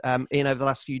 6, in over the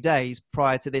last few days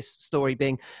prior to this story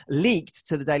being leaked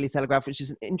to the Daily Telegraph, which is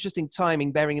an interesting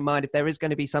timing, bearing in mind if there is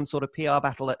going to be some sort of PR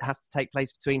battle that has to take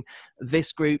place between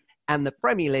this group and the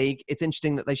Premier League. It's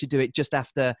interesting that they should do it just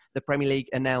after the Premier League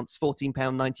announced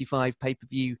 £14.95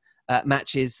 pay-per-view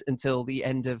matches until the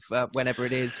end of whenever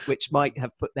it is, which might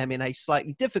have put them in a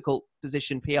slightly difficult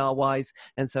position PR-wise,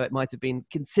 and so it might have been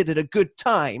considered a good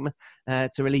time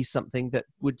to release something that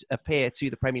would appear to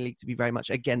the Premier League to be very much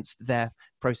against their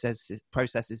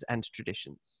processes and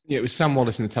traditions. Yeah, it was Sam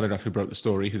Wallace in the Telegraph who broke the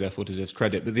story, who therefore deserves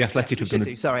credit. But the Athletic have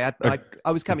done. Sorry,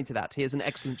 I was coming to that. He is an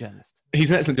excellent journalist. He's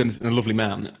an excellent journalist and a lovely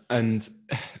man. And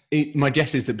my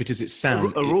guess is that because it's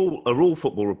Sam, are all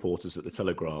football reporters at the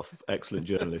Telegraph excellent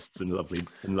journalists and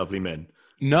lovely men?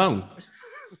 No.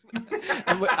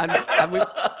 and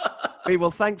we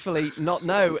will thankfully not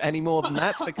know any more than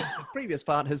that because the previous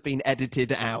part has been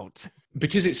edited out.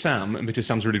 Because it's Sam and because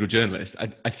Sam's a really good journalist,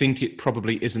 I think it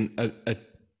probably isn't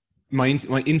my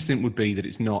instinct would be that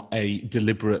it's not a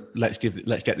deliberate let's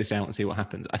get this out and see what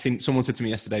happens. I think someone said to me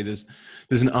yesterday there's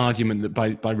an argument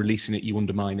that by releasing it you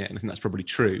undermine it, and I think that's probably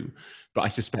true. But I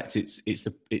suspect it's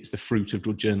the fruit of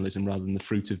good journalism rather than the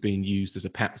fruit of being used as a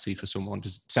patsy for someone,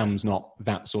 because Sam's not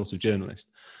that sort of journalist.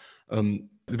 But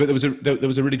there was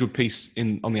a really good piece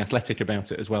on the Athletic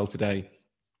about it as well today,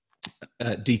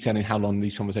 detailing how long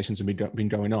these conversations have been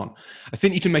going on. I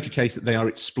think you can make a case that they are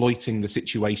exploiting the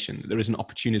situation. There is an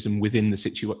opportunism within the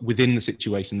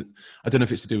situation. I don't know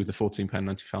if it's to do with the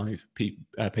 £14.95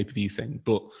 pay-per-view thing,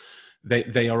 but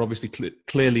they are obviously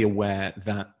clearly aware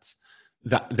that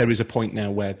there is a point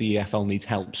now where the EFL needs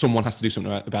help. Someone has to do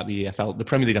something about the EFL. The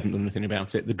Premier League haven't done anything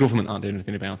about it. The government aren't doing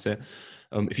anything about it.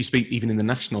 If you speak even in the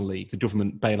National League, the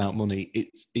government bailout money,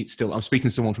 it's still... I'm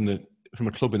speaking to someone from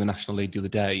a club in the National League the other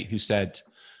day who said,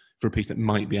 for a piece that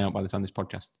might be out by the time this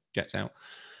podcast gets out,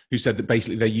 who said that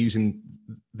basically they're using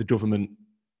the government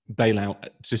bailout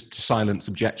to silence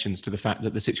objections to the fact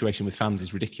that the situation with fans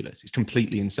is ridiculous. It's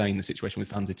completely insane, the situation with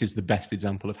fans. It is the best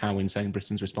example of how insane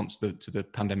Britain's response to the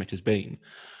pandemic has been.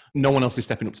 No one else is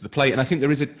stepping up to the plate. And I think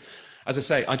there is as I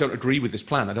say, I don't agree with this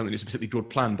plan. I don't think it's a particularly good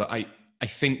plan, but I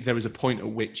think there is a point at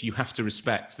which you have to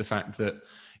respect the fact that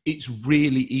it's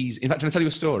really easy. In fact, can I tell you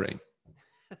a story?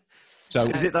 So,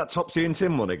 is it that Topsy and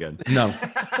Tim one again? No,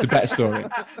 it's a better story.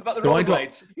 About the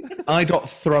rollerblades. I got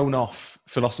thrown off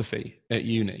philosophy at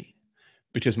uni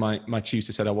because my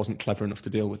tutor said I wasn't clever enough to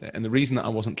deal with it. And the reason that I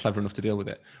wasn't clever enough to deal with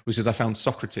it was because I found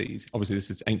Socrates, obviously this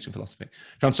is ancient philosophy,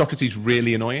 found Socrates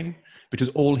really annoying because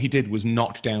all he did was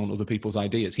knock down other people's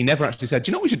ideas. He never actually said, do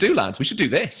you know what we should do, lads? We should do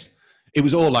this. It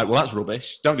was all like, well, that's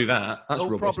rubbish. Don't do that. That's all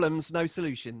rubbish. Problems, no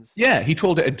solutions. Yeah, he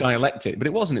called it a dialectic, but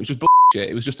it wasn't. It was just bullshit.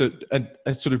 It was just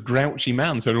a sort of grouchy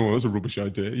man saying, oh, that's a rubbish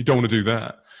idea. You don't want to do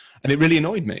that. And it really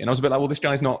annoyed me. And I was a bit like, well, this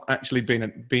guy's not actually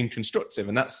being constructive.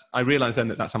 And I realised then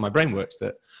that that's how my brain works,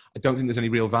 that I don't think there's any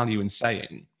real value in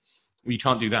saying, well, you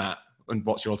can't do that. And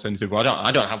what's your alternative? Well,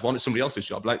 I don't have one. It's somebody else's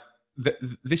job. Like,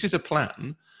 this is a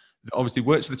plan that obviously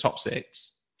works for the top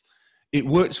 6. It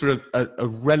works for a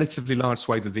relatively large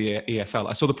swathe of the EFL.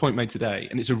 I saw the point made today,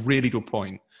 and it's a really good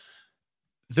point.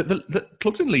 The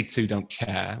clubs in League 2 don't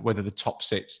care whether the top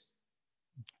 6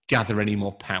 gather any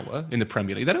more power in the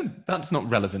Premier League. They don't. That's not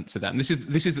relevant to them. This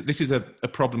is a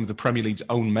problem of the Premier League's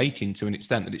own making, to an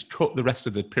extent, that it's cut the rest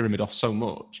of the pyramid off so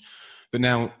much that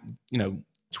now,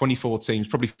 24 teams,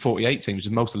 probably 48 teams,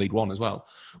 most of League One as well,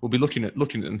 will be looking at them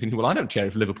and thinking, well, I don't care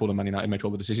if Liverpool and Man United make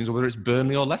all the decisions, or whether it's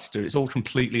Burnley or Leicester. It's all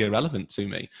completely irrelevant to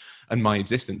me and my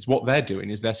existence. What they're doing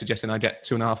is they're suggesting I get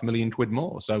 £2.5 million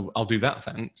more, so I'll do that,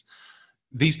 thanks.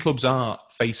 These clubs are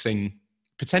facing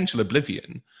potential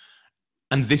oblivion,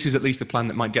 and this is at least a plan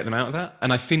that might get them out of that.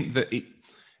 And I think that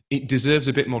it deserves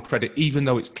a bit more credit, even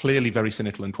though it's clearly very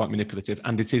cynical and quite manipulative,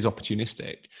 and it is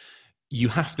opportunistic. You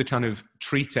have to kind of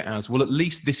treat it as, well, at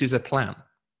least this is a plan.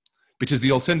 Because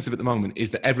the alternative at the moment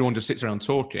is that everyone just sits around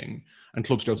talking and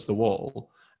clubs go to the wall,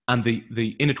 and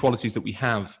the inequalities that we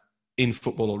have in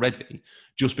football already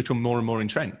just become more and more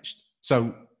entrenched.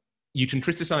 So you can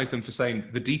criticise them for saying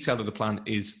the detail of the plan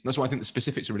is, that's why I think the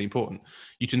specifics are really important.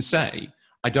 You can say,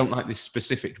 I don't like this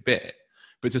specific bit,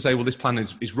 but to say, well, this plan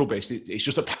is rubbish, it's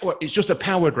just a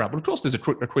power grab. Well, of course there's a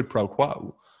quid pro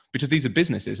quo, because these are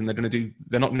businesses and they're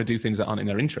not going to do things that aren't in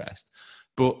their interest.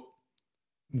 But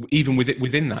even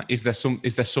within that, is there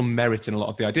some merit in a lot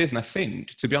of the ideas? And I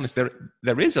think, to be honest,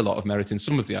 there is a lot of merit in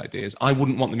some of the ideas. I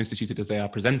wouldn't want them instituted as they are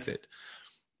presented,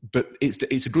 but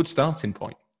it's a good starting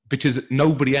point, because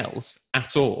nobody else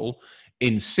at all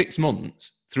in 6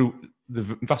 months, through the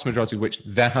vast majority of which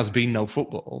there has been no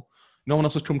football, no one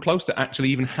else has come close to actually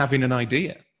even having an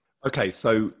idea. Okay,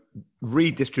 so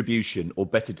redistribution or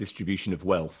better distribution of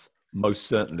wealth, most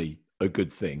certainly a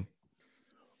good thing.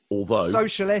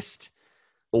 Socialist.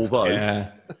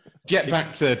 Get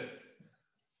back to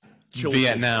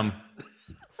Vietnam.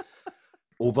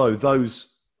 Although those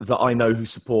that I know who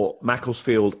support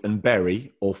Macclesfield and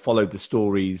Bury, or followed the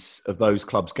stories of those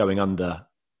clubs going under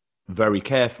very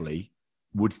carefully,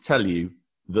 would tell you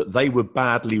that they were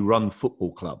badly run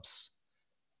football clubs,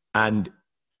 and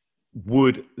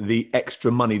would the extra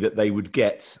money that they would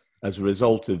get as a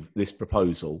result of this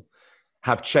proposal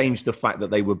have changed the fact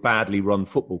that they were badly run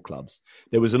football clubs?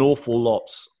 There was an awful lot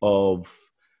of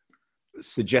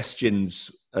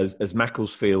suggestions as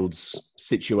Macclesfield's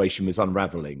situation was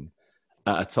unravelling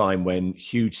at a time when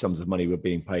huge sums of money were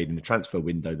being paid in the transfer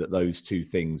window, that those two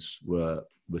things were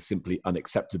simply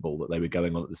unacceptable, that they were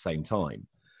going on at the same time.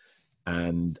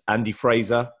 And Andy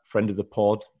Fraser, friend of the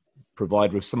pod,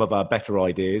 provider of some of our better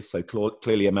ideas, so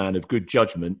clearly a man of good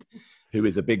judgment, who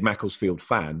is a big Macclesfield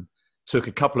fan, took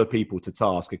a couple of people to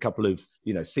task, a couple of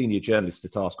senior journalists to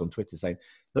task on Twitter, saying,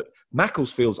 look,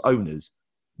 Macclesfield's owners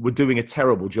were doing a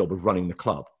terrible job of running the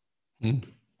club.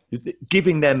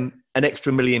 Giving them an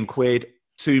extra £1 million,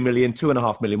 2 million,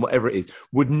 2.5 million, whatever it is,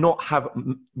 would not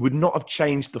have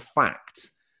changed the fact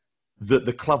that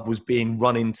the club was being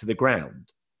run into the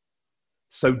ground.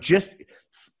 So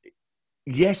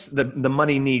yes, the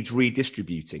money needs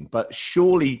redistributing, but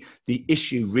surely the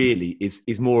issue really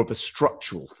is more of a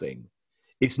structural thing.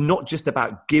 It's not just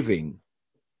about giving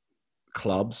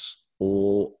clubs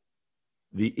or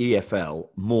the EFL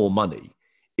more money.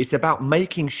 It's about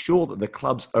making sure that the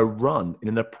clubs are run in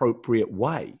an appropriate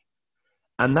way.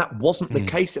 And that wasn't the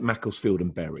case at Macclesfield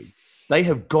and Bury. They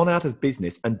have gone out of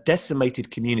business and decimated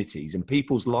communities and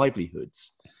people's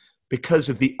livelihoods because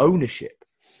of the ownership,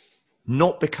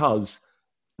 not because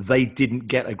they didn't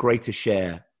get a greater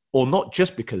share, or not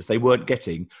just because they weren't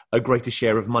getting a greater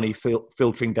share of money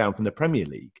filtering down from the Premier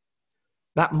League.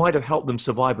 That might have helped them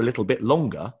survive a little bit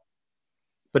longer,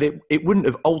 but it wouldn't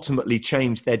have ultimately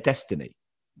changed their destiny.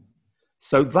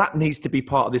 So that needs to be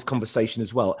part of this conversation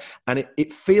as well. And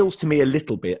it feels to me a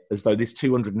little bit as though this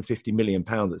 £250 million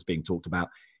that's being talked about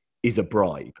is a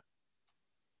bribe,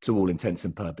 to all intents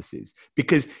and purposes.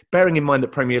 Because bearing in mind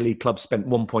that Premier League clubs spent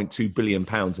 £1.2 billion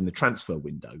in the transfer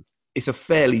window, it's a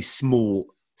fairly small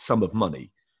sum of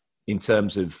money in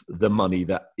terms of the money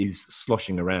that is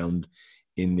sloshing around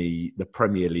in the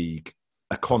Premier League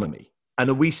economy.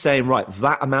 And are we saying, right,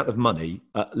 that amount of money,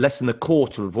 less than a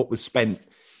quarter of what was spent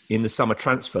in the summer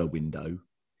transfer window,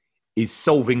 is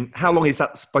solving, how long is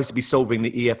that supposed to be solving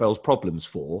the EFL's problems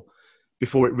for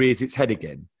before it rears its head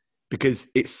again? Because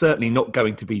it's certainly not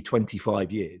going to be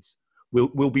 25 years.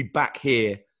 We'll be back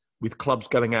here with clubs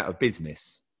going out of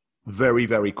business very,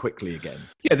 very quickly again.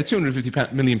 Yeah, the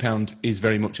 £250 million is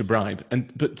very much a bribe.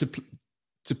 But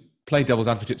to play devil's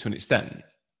advocate to an extent,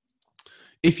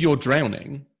 if you're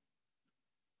drowning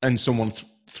and someone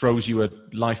throws you a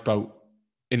lifeboat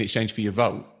in exchange for your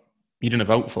vote, you're going to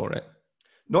vote for it.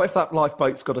 Not if that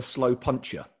lifeboat's got a slow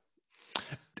puncher.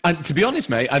 And to be honest,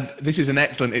 mate, this is an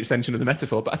excellent extension of the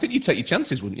metaphor, but I think you'd take your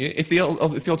chances, wouldn't you? If the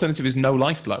alternative is no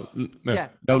lifeboat,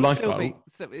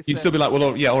 you'd still be like,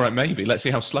 well, yeah, all right, maybe. Let's see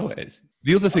how slow it is.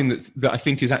 The other thing that I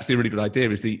think is actually a really good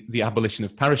idea is the abolition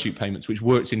of parachute payments, which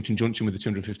works in conjunction with the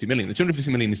 250 million. The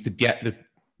 250 million is to get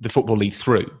the Football League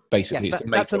through, basically. Yes,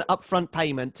 that's an upfront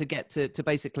payment to get to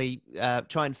basically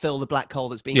try and fill the black hole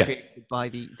that's been created by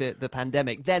the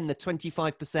pandemic. Then the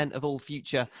 25% of all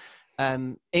future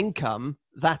income,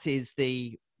 that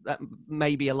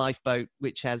may be a lifeboat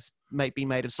which has been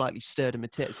made of slightly sturdy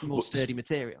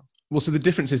material. Well, so the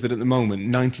difference is that at the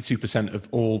moment, 92% of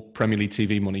all Premier League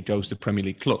TV money goes to Premier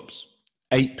League clubs.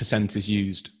 8% is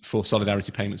used for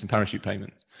solidarity payments and parachute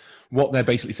payments. What they're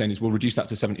basically saying is we'll reduce that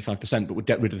to 75%, but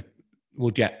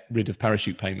we'll get rid of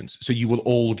parachute payments. So you will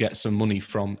all get some money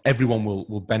everyone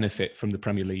will benefit from the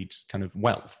Premier League's kind of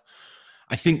wealth.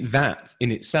 I think that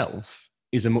in itself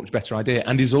is a much better idea,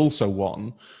 and is also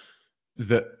one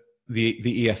that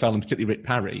the EFL and particularly Rick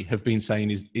Parry have been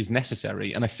saying is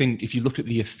necessary. And I think if you look at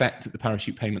the effect that the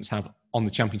parachute payments have on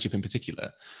the Championship in particular,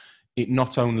 it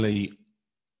not only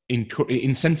it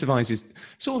incentivizes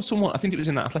somewhat. I think it was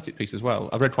in that Athletic piece as well.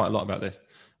 I've read quite a lot about this.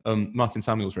 Martin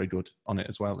Samuel's very good on it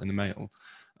as well in the Mail,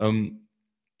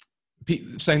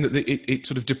 saying that it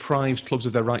sort of deprives clubs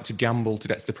of their right to gamble to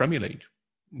get to the Premier League.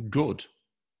 Good.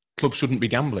 Clubs shouldn't be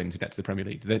gambling to get to the Premier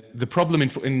League. The problem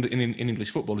in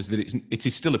English football is that it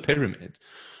is still a pyramid,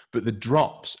 but the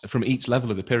drops from each level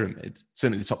of the pyramid,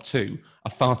 certainly the top two,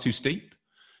 are far too steep.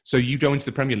 So you go into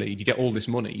the Premier League, you get all this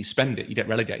money, you spend it, you get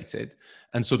relegated,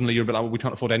 and suddenly you're a bit like, well, we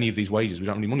can't afford any of these wages, we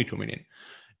don't have any money coming in.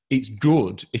 It's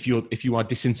good if you are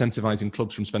disincentivizing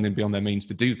clubs from spending beyond their means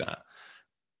to do that.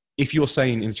 If you're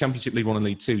saying in the Championship, League One and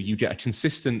League Two, you get a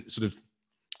consistent sort of,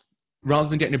 rather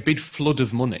than getting a big flood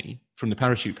of money from the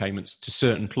parachute payments to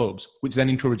certain clubs, which then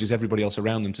encourages everybody else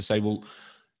around them to say, well,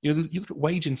 you look at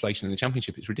wage inflation in the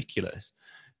Championship, it's ridiculous.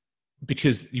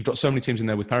 Because you've got so many teams in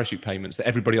there with parachute payments that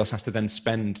everybody else has to then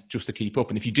spend just to keep up.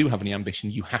 And if you do have any ambition,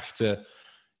 you have to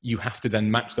then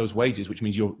match those wages, which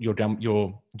means you're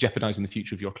jeopardising the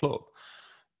future of your club.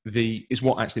 Is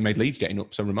what actually made Leeds getting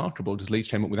up so remarkable, because Leeds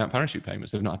came up without parachute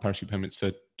payments. They've not had parachute payments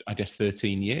for, I guess,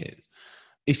 13 years.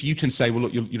 If you can say, well,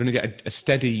 look, you're going to get a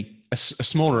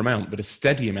smaller amount, but a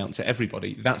steady amount to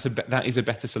everybody, that is a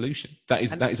better solution. That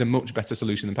is a much better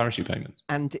solution than parachute payments.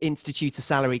 And institute a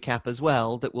salary cap as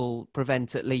well that will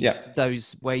prevent at least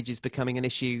those wages becoming an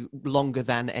issue longer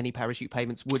than any parachute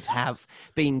payments would have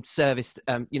been serviced,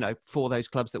 for those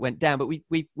clubs that went down. But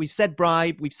we've said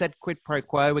bribe, we've said quid pro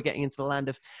quo. We're getting into the land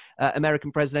of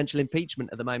American presidential impeachment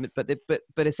at the moment.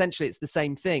 But essentially, it's the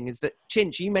same thing. Is that,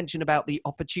 Chinch, you mentioned about the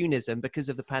opportunism because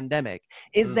of the pandemic.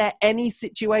 Is there any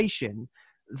situation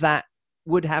that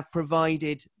would have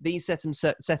provided these set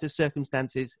of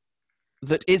circumstances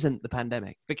that isn't the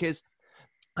pandemic? Because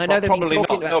I know probably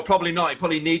not. No, probably not. It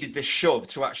probably needed this shove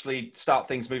to actually start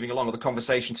things moving along, or the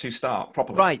conversation to start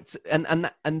properly. Right,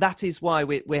 and that is why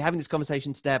we're having this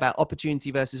conversation today about opportunity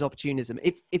versus opportunism.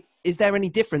 Is there any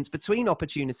difference between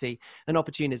opportunity and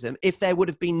opportunism? If there would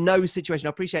have been no situation,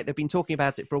 I appreciate they've been talking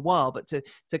about it for a while, but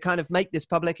to kind of make this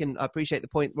public, and I appreciate the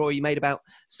point, Roy, you made about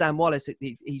Sam Wallace.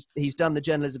 He's done the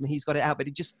journalism, he's got it out, but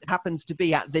it just happens to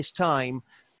be at this time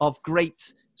of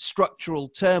great structural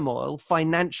turmoil,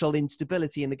 financial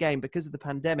instability in the game because of the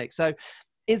pandemic. So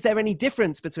is there any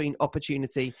difference between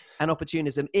opportunity and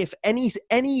opportunism? If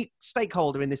any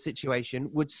stakeholder in this situation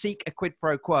would seek a quid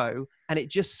pro quo, and it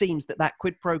just seems that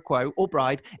quid pro quo or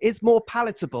bribe is more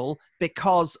palatable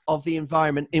because of the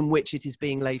environment in which it is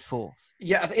being laid forth.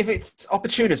 Yeah, if it's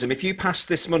opportunism, if you pass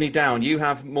this money down, you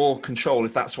have more control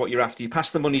if that's what you're after. You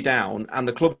pass the money down, and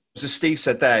the clubs, as Steve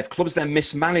said there, if clubs then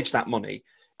mismanage that money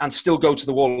and still go to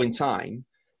the wall in time,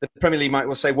 the Premier League might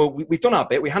well say, well, we've done our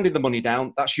bit, we handed the money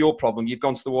down, that's your problem, you've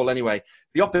gone to the wall anyway.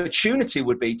 The opportunity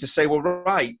would be to say, well,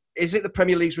 right, is it the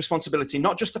Premier League's responsibility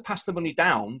not just to pass the money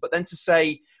down, but then to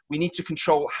say we need to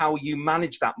control how you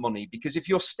manage that money? Because if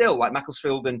you're still, like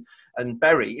Macclesfield and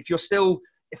Bury, if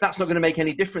that's not going to make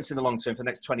any difference in the long term for the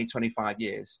next 20, 25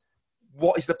 years,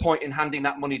 what is the point in handing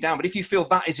that money down? But if you feel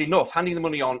that is enough, handing the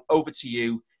money on over to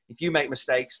you, if you make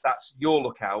mistakes, that's your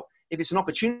lookout. If it's an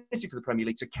opportunity for the Premier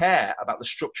League to care about the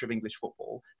structure of English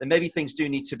football, then maybe things do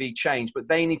need to be changed, but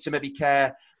they need to maybe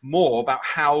care more about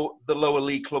how the lower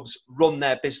league clubs run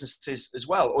their businesses as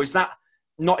well. Or is that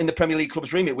not in the Premier League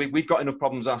club's remit? We've got enough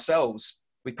problems ourselves.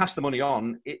 We pass the money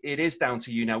on. It is down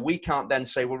to you now. We can't then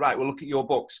say, well, right, we'll look at your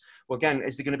books. Well, again,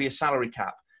 is there going to be a salary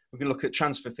cap? We're going to look at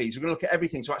transfer fees. We're going to look at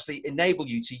everything to actually enable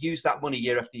you to use that money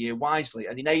year after year wisely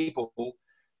and enable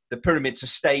the pyramid to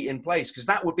stay in place, because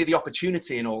that would be the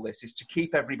opportunity in all this, is to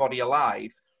keep everybody alive,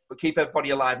 but keep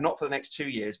everybody alive, not for the next 2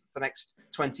 years, but for the next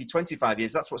 20, 25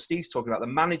 years. That's what Steve's talking about. The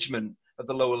management of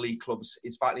the lower league clubs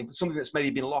is vitally something that's maybe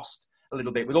been lost a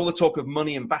little bit. With all the talk of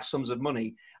money and vast sums of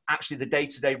money, actually the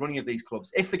day-to-day running of these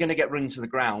clubs, if they're going to get run to the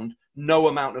ground, no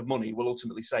amount of money will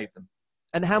ultimately save them.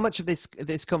 And how much of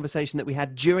this conversation that we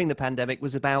had during the pandemic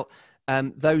was about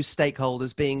those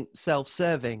stakeholders being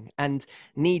self-serving and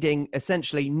needing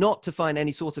essentially not to find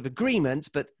any sort of agreement,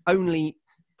 but only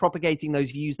propagating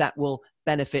those views that will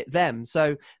benefit them.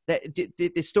 So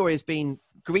this story has been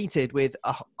greeted with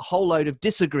a whole load of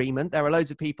disagreement. There are loads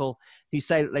of people who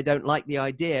say that they don't like the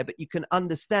idea, but you can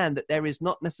understand that there is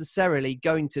not necessarily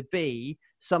going to be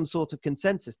some sort of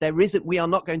consensus. We are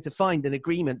not going to find an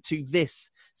agreement to this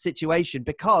situation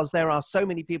because there are so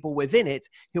many people within it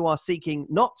who are seeking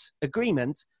not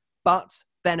agreement, but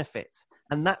benefit.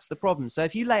 And that's the problem. So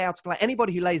if you lay out a plan,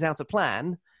 anybody who lays out a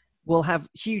plan will have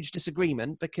huge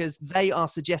disagreement because they are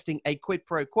suggesting a quid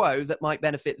pro quo that might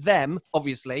benefit them,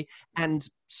 obviously, and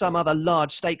some other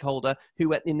large stakeholder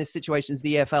who in this situation is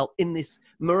the EFL in this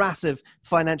morass of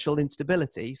financial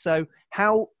instability. So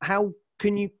how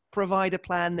can you provide a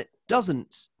plan that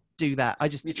doesn't do that?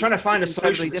 You're trying to find a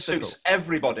solution that suits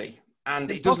everybody, and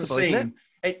it doesn't seem.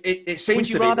 It seems. Would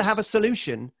you rather have a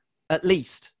solution at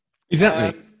least?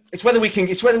 Exactly. It's whether we can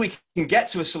get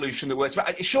to a solution that works.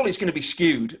 But surely it's going to be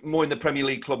skewed more in the Premier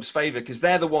League club's favour because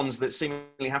they're the ones that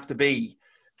seemingly have to be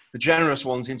the generous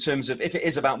ones in terms of, if it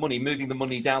is about money, moving the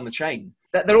money down the chain.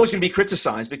 They're always going to be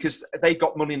criticised because they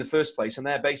got money in the first place and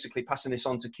they're basically passing this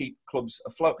on to keep clubs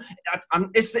afloat.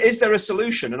 Is there a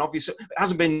solution? And obviously it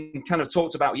hasn't been kind of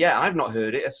talked about yet. I've not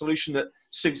heard it. A solution that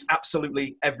suits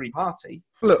absolutely every party.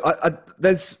 Look,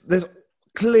 there's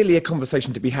clearly a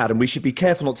conversation to be had, and we should be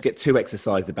careful not to get too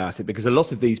exercised about it because a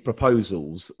lot of these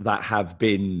proposals that have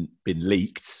been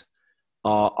leaked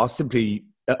are simply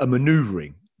a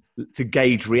manoeuvring to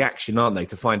gauge reaction, aren't they?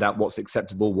 To find out what's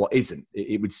acceptable, what isn't.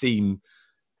 It would seem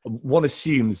one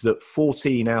assumes that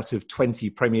 14 out of 20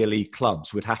 Premier League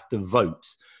clubs would have to vote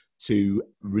to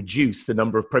reduce the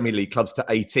number of Premier League clubs to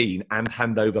 18 and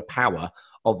hand over power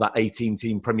of that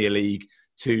 18-team Premier League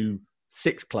to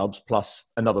 6 clubs plus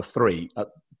another 3.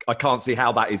 I can't see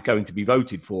how that is going to be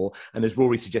voted for. And as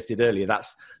Rory suggested earlier,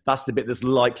 that's the bit that's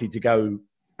likely to go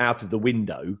out of the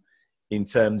window in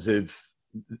terms of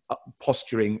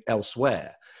posturing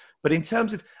elsewhere. But in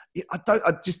terms of,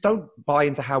 I just don't buy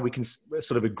into how we can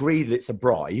sort of agree that it's a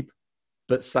bribe,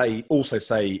 but also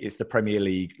say it's the Premier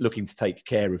League looking to take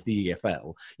care of the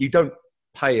EFL. You don't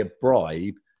pay a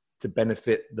bribe to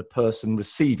benefit the person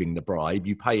receiving the bribe.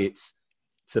 You pay it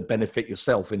to benefit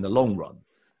yourself in the long run.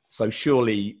 So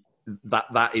surely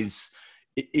that is,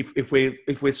 if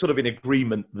we're sort of in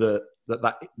agreement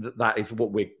that is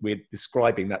what we're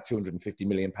describing that £250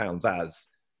 million as,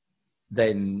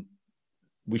 then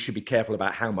we should be careful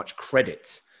about how much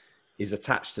credit is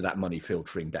attached to that money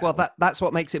filtering down. Well, that's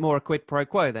what makes it more a quid pro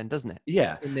quo then, doesn't it?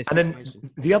 Yeah. And then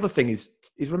the other thing is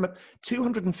remember,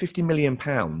 £250 million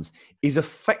is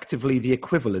effectively the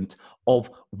equivalent of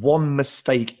one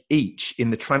mistake each in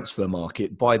the transfer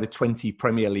market by the 20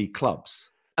 Premier League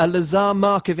clubs. A Lazar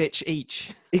Markovic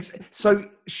each. So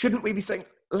shouldn't we be saying,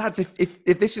 lads, if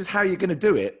this is how you're going to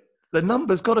do it, the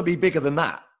number's got to be bigger than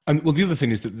that? And well, the other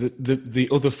thing is that the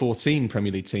other 14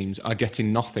 Premier League teams are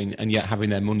getting nothing and yet having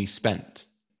their money spent.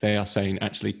 They are saying,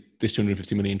 actually, this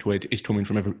 250 million quid is coming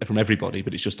from everybody,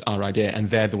 but it's just our idea, and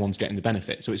they're the ones getting the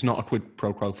benefit. So it's not a quid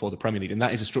pro quo for the Premier League, and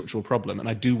that is a structural problem. And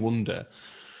I do wonder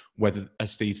whether,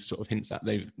 as Steve sort of hints at,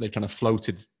 they've kind of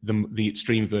floated the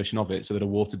extreme version of it so that a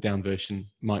watered down version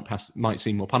might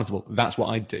seem more palatable. That's what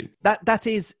I'd do. That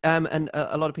is, and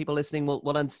a lot of people listening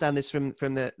will understand this from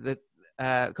the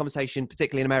conversation,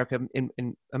 particularly in America,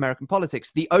 in American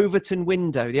politics. The Overton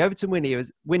window. The Overton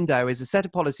window is a set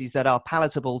of policies that are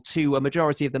palatable to a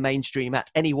majority of the mainstream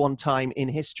at any one time in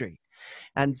history.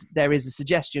 And there is a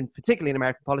suggestion, particularly in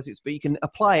American politics, but you can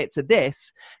apply it to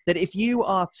this, that if you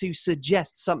are to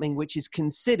suggest something which is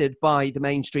considered by the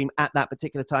mainstream at that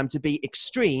particular time to be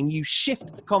extreme, you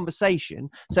shift the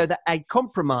conversation so that a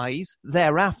compromise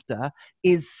thereafter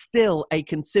is still a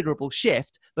considerable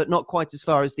shift, but not quite as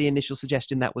far as the initial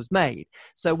suggestion that was made.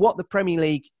 So what the Premier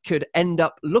League could end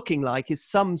up looking like is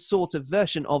some sort of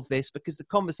version of this, because the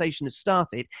conversation has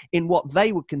started in what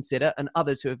they would consider, and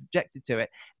others who have objected to it,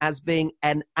 as being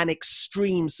an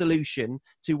extreme solution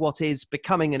to what is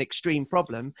becoming an extreme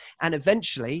problem. And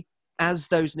eventually, as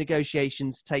those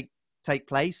negotiations take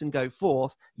place and go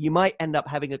forth, you might end up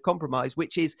having a compromise,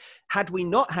 which is, had we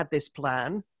not had this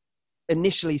plan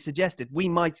initially suggested, we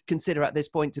might consider at this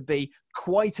point to be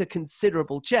quite a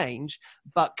considerable change,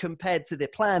 but compared to the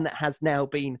plan that has now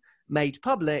been made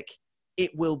public,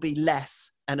 it will be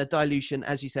less and a dilution,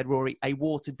 as you said, Rory, a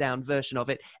watered down version of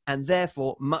it, and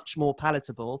therefore much more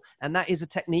palatable. And that is a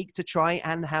technique to try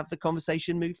and have the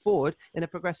conversation move forward in a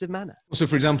progressive manner. So,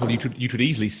 for example, you could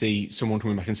easily see someone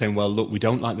coming back and saying, well, look, we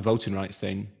don't like the voting rights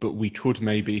thing, but we could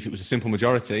maybe, if it was a simple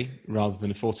majority rather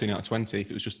than a 14 out of 20, if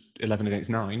it was just 11 against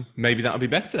 9, maybe that would be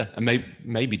better. And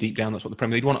maybe deep down, that's what the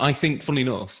Premier League want. I think, funnily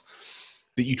enough,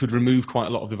 that you could remove quite a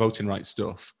lot of the voting rights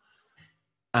stuff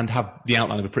and have the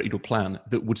outline of a pretty good plan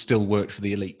that would still work for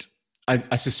the elite.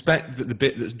 I suspect that the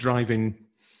bit that's driving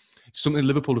something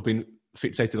Liverpool have been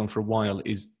fixated on for a while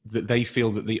is that they feel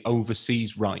that the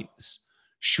overseas rights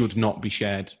should not be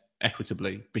shared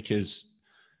equitably, because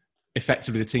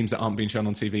effectively the teams that aren't being shown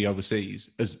on TV overseas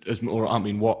or aren't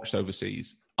being watched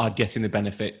overseas are getting the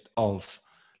benefit of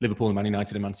Liverpool and Man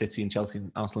United and Man City and Chelsea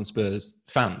and Arsenal and Spurs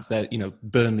fans. They're,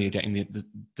 Burnley are getting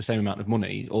the same amount of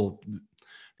money, or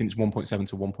I think it's 1.7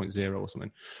 to 1.0 or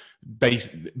something.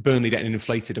 Burnley getting an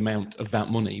inflated amount of that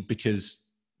money because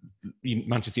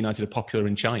Manchester United are popular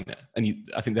in China.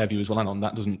 And I think their view as well, on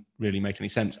that doesn't really make any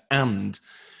sense. And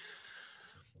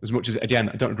as much as, again,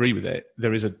 I don't agree with it,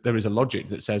 there is a logic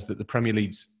that says that the Premier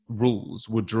League's rules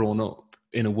were drawn up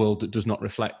in a world that does not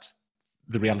reflect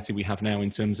the reality we have now in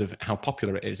terms of how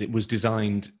popular it is. It was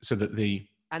designed so that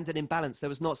and an imbalance. There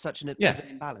was not such an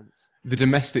imbalance. The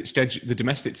domestic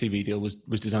TV deal was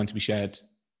designed to be shared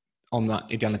on that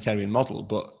egalitarian model,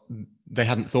 but they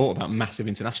hadn't thought about massive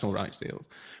international rights deals.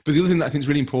 But the other thing that I think is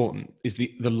really important is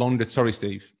the longer. Sorry,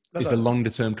 Steve. The longer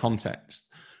term context,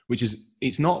 which is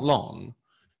it's not long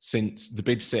since the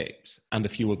Big Six and a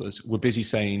few others were busy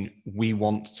saying we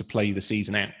want to play the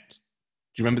season out. Do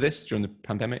you remember this during the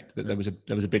pandemic? That there was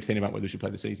a big thing about whether we should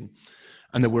play the season,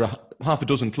 and there were half a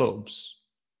dozen clubs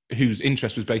whose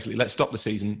interest was basically, let's stop the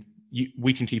season.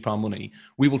 We can keep our money.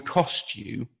 We will cost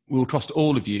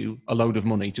all of you a load of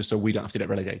money just so we don't have to get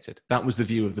relegated. That was the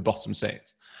view of the bottom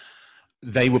six.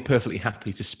 They were perfectly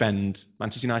happy to spend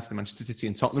Manchester United and Manchester City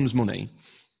and Tottenham's money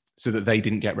so that they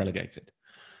didn't get relegated.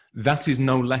 That is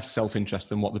no less self-interest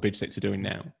than what the Big Six are doing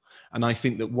now. And I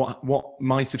think that what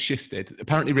might have shifted,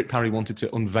 apparently Rick Parry wanted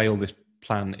to unveil this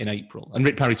plan in April. And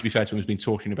Rick Parry, to be fair to him, has been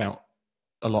talking about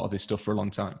a lot of this stuff for a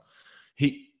long time.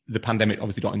 The pandemic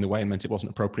obviously got in the way and meant it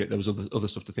wasn't appropriate. There was other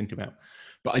stuff to think about.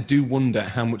 But I do wonder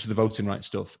how much of the voting rights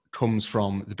stuff comes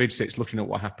from the Big Six looking at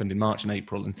what happened in March and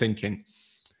April and thinking,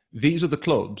 these other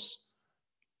clubs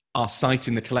are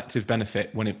citing the collective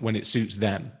benefit when it suits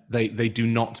them. They do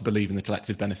not believe in the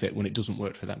collective benefit when it doesn't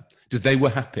work for them. Because they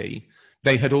were happy.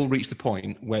 They had all reached the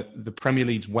point where the Premier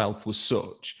League's wealth was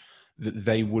such that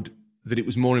that it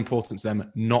was more important to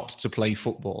them not to play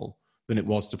football than it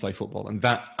was to play football. And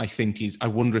that, I think, I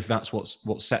wonder if that's what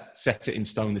set it in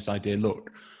stone, this idea,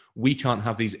 look, we can't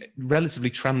have these relatively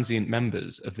transient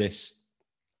members of this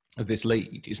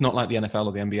league. It's not like the NFL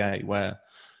or the NBA where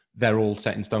they're all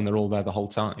set in stone, they're all there the whole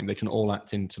time. They can all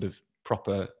act in sort of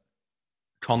proper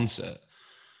concert,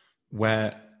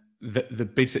 where the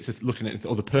Big Six are looking at,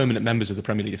 or the permanent members of the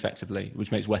Premier League effectively,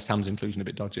 which makes West Ham's inclusion a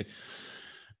bit dodgy,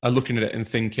 are looking at it and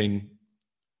thinking,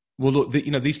 well, look,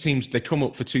 these teams, they come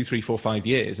up for 2, 3, 4, 5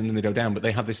 years and then they go down, but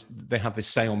they have this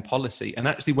say on policy. And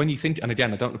actually, when you think, and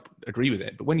again, I don't agree with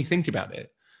it, but when you think about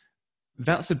it,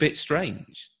 that's a bit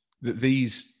strange that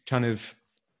these kind of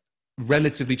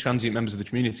relatively transient members of the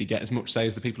community get as much say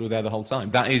as the people who are there the whole time.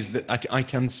 That is, that I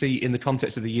can see in the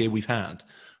context of the year we've had,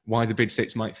 why the Big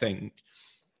Six might think,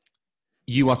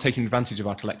 you are taking advantage of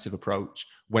our collective approach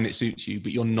when it suits you,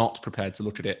 but you're not prepared to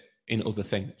look at it in other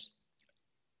things.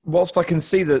 Whilst I can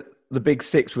see that the Big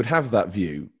Six would have that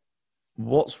view,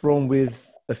 what's wrong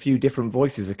with a few different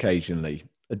voices occasionally,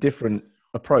 a different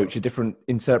approach, a different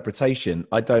interpretation?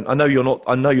 I know you're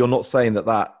not saying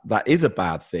that is a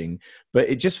bad thing, but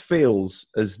it just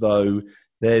feels as though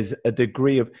there's a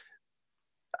degree of,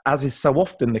 as is so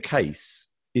often the case,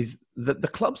 is that the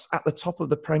clubs at the top of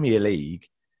the Premier League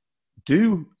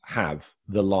do have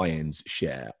the lion's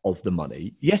share of the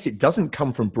money. Yes, it doesn't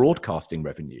come from broadcasting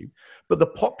revenue, but the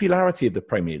popularity of the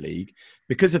Premier League,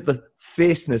 because of the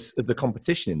fierceness of the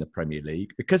competition in the Premier League,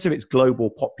 because of its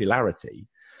global popularity,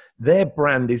 their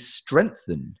brand is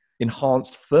strengthened,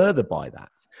 enhanced further by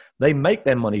that. They make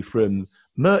their money from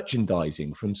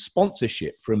merchandising, from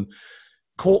sponsorship, from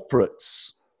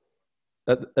corporates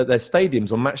at their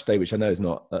stadiums on match day, which I know is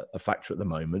not a factor at the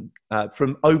moment,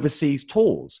 from overseas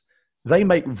tours. They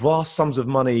make vast sums of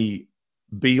money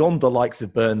beyond the likes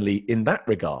of Burnley in that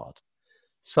regard.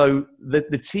 So the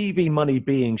TV money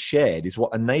being shared is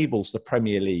what enables the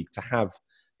Premier League to have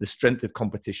the strength of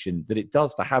competition that it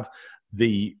does, to have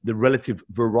the relative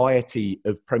variety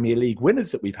of Premier League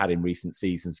winners that we've had in recent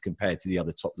seasons compared to the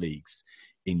other top leagues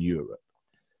in Europe.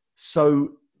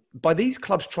 So by these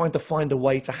clubs trying to find a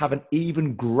way to have an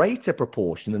even greater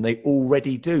proportion than they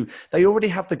already do, they already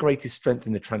have the greatest strength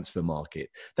in the transfer market.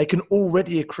 They can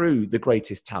already accrue the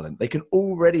greatest talent. They can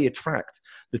already attract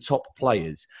the top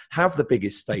players, have the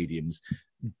biggest stadiums,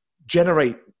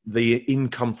 generate the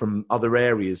income from other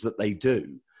areas that they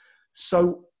do.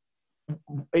 So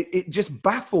it just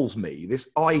baffles me, this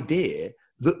idea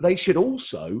that they should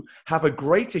also have a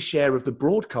greater share of the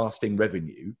broadcasting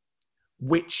revenue,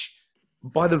 which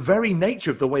by the very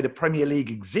nature of the way the Premier League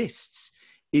exists,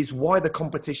 is why the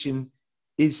competition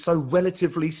is so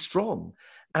relatively strong.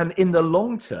 And in the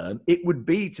long term, it would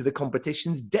be to the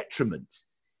competition's detriment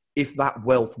if that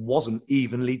wealth wasn't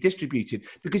evenly distributed,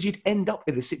 because you'd end up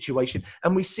with a situation,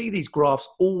 and we see these graphs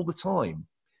all the time,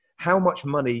 how much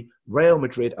money Real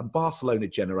Madrid and Barcelona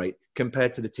generate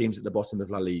compared to the teams at the bottom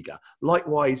of La Liga.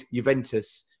 Likewise,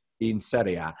 Juventus in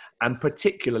Serie A, and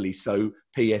particularly so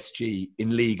PSG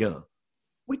in Ligue 1.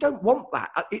 We don't want that.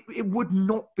 It would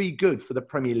not be good for the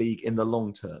Premier League in the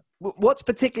long term. What's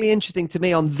particularly interesting to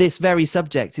me on this very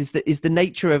subject is the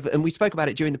nature of, and we spoke about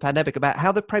it during the pandemic, about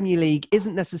how the Premier League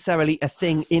isn't necessarily a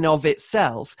thing in of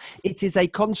itself. It is a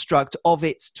construct of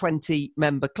its 20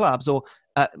 member clubs, or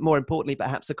more importantly,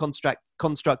 perhaps a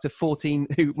construct of 14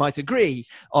 who might agree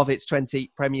of its 20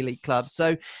 Premier League clubs.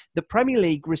 So the Premier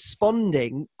League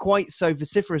responding quite so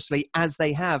vociferously as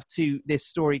they have to this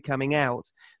story coming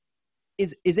out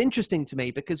is interesting to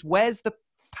me, because where's the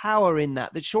power in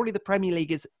that? That surely the Premier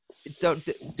League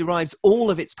derives all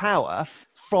of its power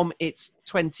from its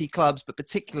 20 clubs, but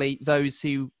particularly those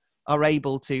who are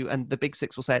able to, and the Big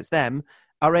Six will say it's them,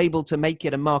 are able to make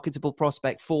it a marketable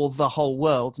prospect for the whole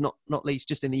world, not least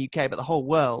just in the UK, but the whole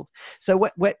world. So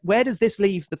where does this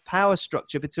leave the power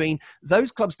structure between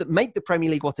those clubs that make the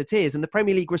Premier League what it is, and the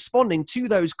Premier League responding to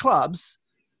those clubs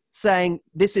saying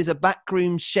this is a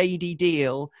backroom shady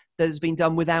deal that has been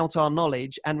done without our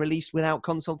knowledge and released without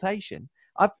consultation?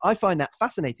 I find that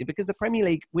fascinating, because the Premier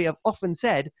League, we have often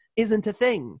said, isn't a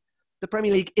thing. The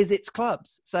Premier League is its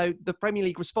clubs. So the Premier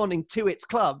League responding to its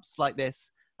clubs like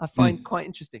this, I find quite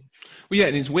interesting. Well, yeah,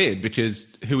 and it's weird, because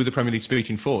who are the Premier League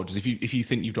speaking for? Because if you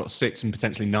think you've got 6 and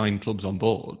potentially 9 clubs on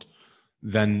board,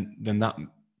 then that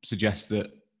suggests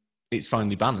that it's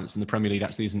finally balanced, and the Premier League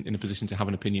actually isn't in a position to have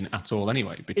an opinion at all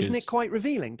anyway. Because, isn't it quite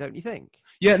revealing, don't you think?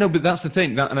 Yeah, no, but that's the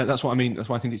thing. That's what I mean. That's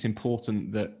why I think it's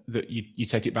important that you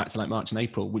take it back to like March and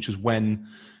April, which was when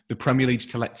the Premier League's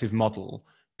collective model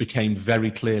became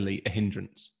very clearly a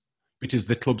hindrance, because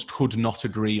the clubs could not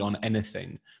agree on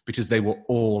anything, because they were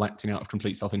all acting out of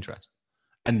complete self-interest.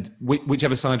 And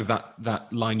whichever side of that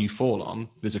line you fall on,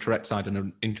 there's a correct side and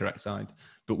an incorrect side.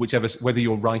 But whether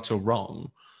you're right or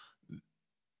wrong,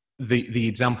 the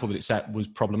example that it set was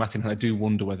problematic, and I do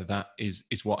wonder whether that is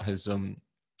what has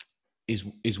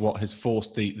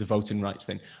forced the voting rights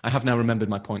thing. I have now remembered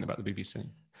my point about the BBC.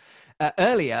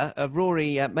 Earlier,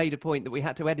 Rory made a point that we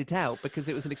had to edit out because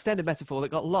it was an extended metaphor that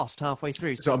got lost halfway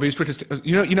through. So I'll be as quick as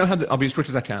I'll be as quick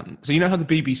as I can. So you know how the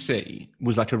BBC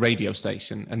was like a radio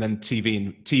station, and then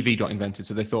TV got invented.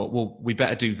 So they thought, well, we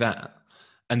better do that.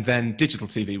 And then digital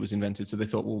TV was invented. So they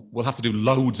thought, well, we'll have to do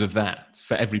loads of that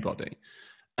for everybody.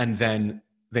 And then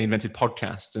they invented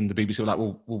podcasts, and the BBC were like,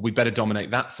 well, we better dominate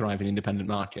that thriving independent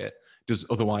market.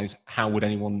 Otherwise, how would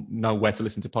anyone know where to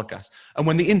listen to podcasts? And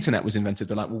when the internet was invented,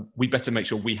 they're like, well, we better make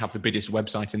sure we have the biggest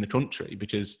website in the country,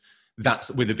 because that's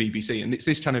with the BBC. And it's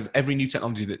this kind of every new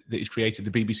technology that is created,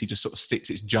 the BBC just sort of sticks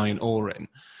its giant oar in.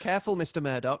 Careful, Mr.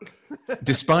 Murdoch.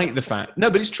 Despite the fact, no,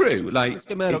 but it's true. Like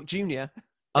Mr. Murdoch Jr.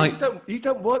 You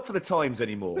don't work for the Times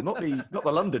anymore, not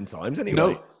the London Times anyway.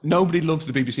 No, nobody loves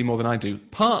the BBC more than I do.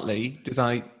 Partly because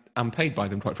I am paid by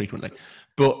them quite frequently,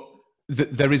 but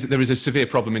there is a severe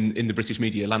problem in the British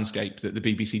media landscape that the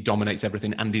BBC dominates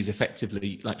everything and is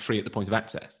effectively like free at the point of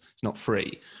access. It's not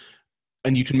free,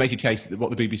 and you can make a case that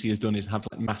what the BBC has done is have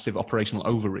like massive operational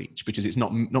overreach, because it's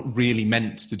not really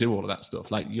meant to do all of that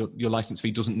stuff. Like your license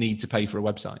fee doesn't need to pay for a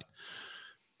website.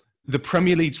 The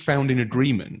Premier League's founding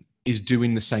agreement is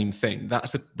doing the same thing.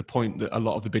 That's the point that a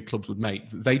lot of the big clubs would make.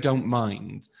 They don't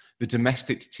mind the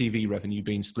domestic TV revenue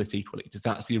being split equally, because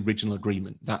that's the original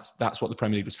agreement. That's what the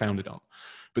Premier League was founded on.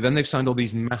 But then they've signed all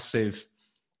these massive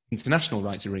international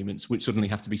rights agreements, which suddenly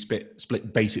have to be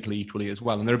split basically equally as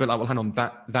well. And they're a bit like, well, hang on,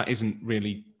 that isn't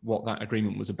really what that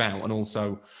agreement was about. And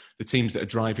also the teams that are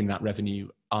driving that revenue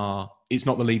it's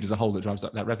not the league as a whole that drives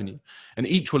that revenue. And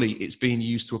equally, it's being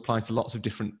used to apply to lots of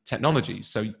different technologies.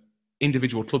 So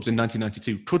individual clubs in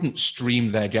 1992 couldn't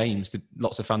stream their games to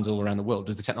lots of fans all around the world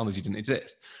because the technology didn't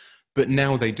exist. But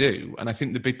now they do. And I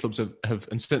think the big clubs have,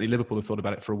 and certainly Liverpool have thought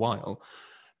about it for a while.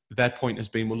 Their point has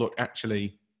been, well, look,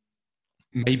 actually,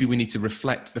 maybe we need to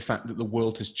reflect the fact that the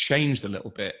world has changed a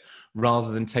little bit,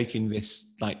 rather than taking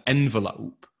this like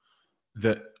envelope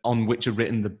that on which are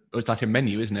written it's like a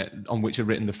menu, isn't it? On which are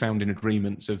written the founding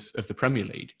agreements of the Premier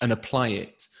League, and apply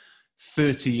it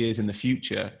 30 years in the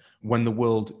future when the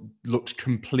world looked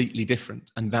completely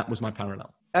different. And that was my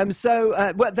parallel.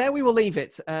 Well, there we will leave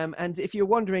it. And if you're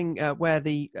wondering where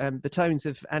the tones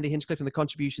of Andy Hinchcliffe and the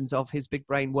contributions of his big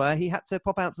brain were, he had to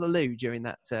pop out to the loo during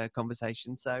that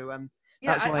conversation. So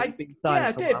that's why he's been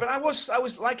silent. Yeah, I did. But I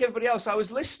was like everybody else. I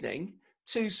was listening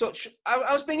to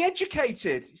I was being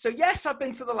educated. So yes, I've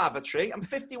been to the lavatory. I'm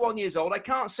 51 years old. I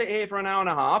can't sit here for an hour and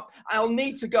a half. I'll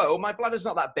need to go. My bladder's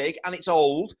not that big and it's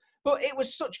old. But it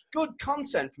was such good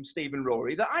content from Steve and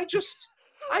Rory that I just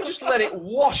let it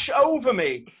wash over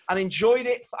me and enjoyed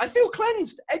it. I feel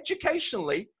cleansed,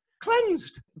 educationally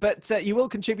cleansed. But you will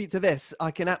contribute to this,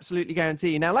 I can absolutely guarantee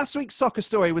you. Now, last week's Soccer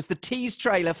Story was the tease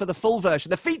trailer for the full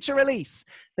version, the feature release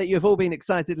that you've all been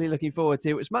excitedly looking forward to.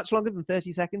 It was much longer than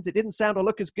 30 seconds. It didn't sound or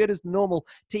look as good as the normal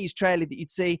tease trailer that you'd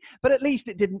see, but at least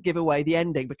it didn't give away the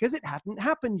ending because it hadn't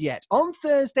happened yet. On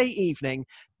Thursday evening,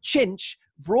 Chinch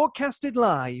broadcasted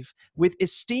live with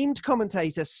esteemed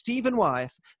commentator Stephen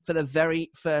Wyeth for the very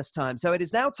first time. So it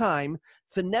is now time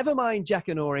for Nevermind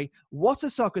Jackanory, What a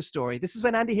Soccer Story. This is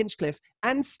when Andy Hinchcliffe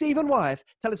and Stephen Wyeth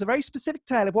tell us a very specific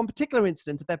tale of one particular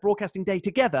incident of their broadcasting day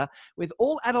together, with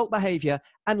all adult behaviour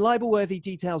and libel-worthy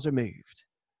details removed.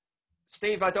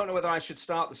 Steve, I don't know whether I should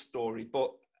start the story,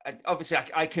 but obviously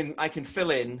I can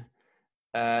fill in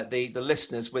the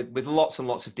listeners with lots and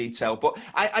lots of detail. But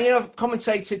I've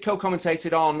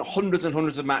co-commentated on hundreds and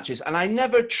hundreds of matches, and I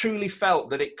never truly felt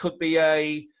that it could be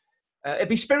it'd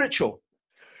be spiritual.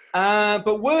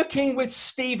 But working with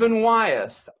Stephen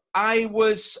Wyeth, I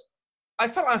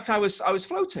felt like I was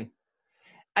floating.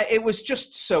 It was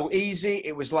just so easy.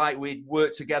 It was like we'd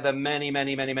worked together many,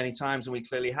 many, many, many times, and we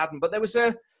clearly hadn't. But there was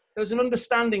an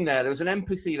understanding there. There was an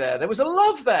empathy there. There was a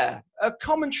love there, a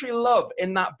commentary love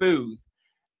in that booth.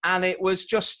 And it was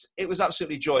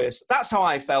absolutely joyous. That's how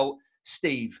I felt.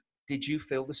 Steve, did you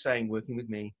feel the same working with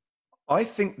me? I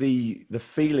think the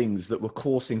feelings that were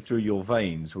coursing through your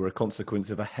veins were a consequence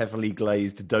of a heavily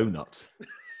glazed donut.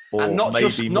 Or and not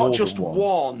just one.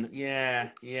 one. Yeah.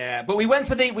 But we went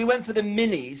for the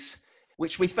minis,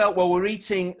 which we felt, well, we're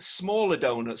eating smaller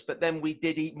donuts, but then we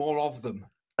did eat more of them.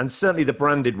 And certainly the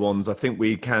branded ones, I think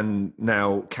we can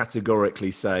now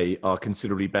categorically say are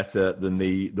considerably better than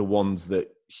the ones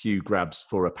that Hugh grabs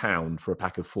for £1 for a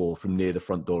pack of 4 from near the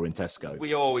front door in Tesco.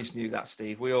 We always knew that,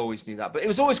 Steve. We always knew that. But it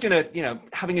was always going to,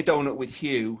 having a donut with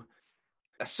Hugh,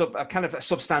 a kind of a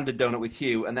substandard donut with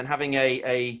Hugh, and then having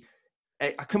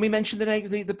can we mention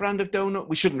the brand of donut?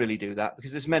 We shouldn't really do that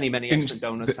because there's many, many excellent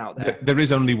donuts out there. There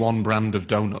is only one brand of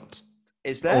donut.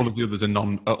 Is there? All of the others are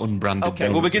unbranded. Okay,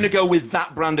 donuts. Well, we're going to go with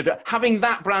that brand of having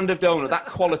that brand of donut, that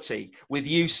quality with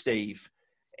you, Steve.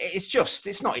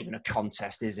 It's not even a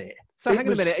contest, is it? So hang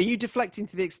on a minute. Are you deflecting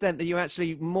to the extent that you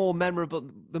actually the more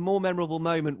memorable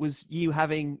moment was you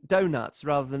having donuts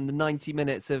rather than the 90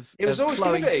 minutes of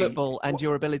flowing football and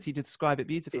your ability to describe it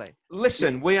beautifully?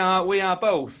 Listen, we are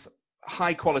both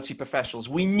high quality professionals.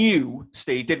 We knew,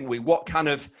 Steve, didn't we, what kind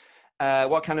of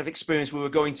experience we were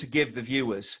going to give the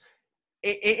viewers.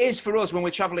 It is for us when we're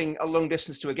traveling a long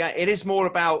distance to a game. It is more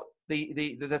about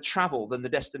the travel than the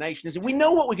destination. Is we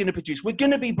know what we're going to produce. We're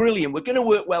going to be brilliant. We're going to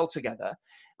work well together.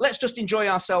 Let's just enjoy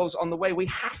ourselves on the way. We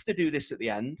have to do this at the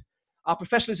end. Our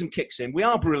professionalism kicks in. We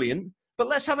are brilliant, but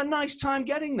let's have a nice time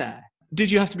getting there. Did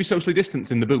you have to be socially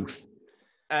distanced in the booth?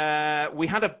 We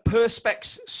had a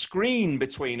Perspex screen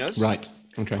between us. Right.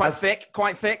 Okay.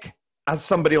 Quite thick. As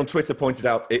somebody on Twitter pointed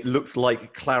out, it looks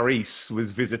like Clarice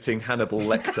was visiting Hannibal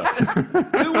Lecter.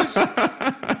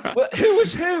 Who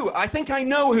was who? I think I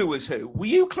know who was who. Were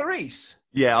you Clarice?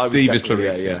 Yeah, I was. Steve is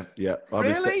Clarice. Yeah.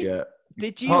 Really?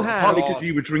 Did you have? Partly because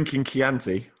you were drinking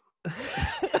Chianti.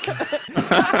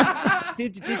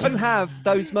 Did you have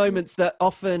those moments that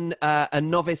often a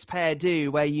novice pair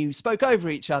do, where you spoke over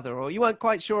each other, or you weren't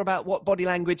quite sure about what body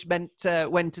language meant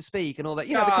when to speak, and all that?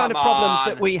 The kind of problems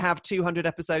that we have 200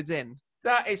 episodes in.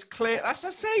 That is clear. As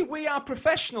I say, we are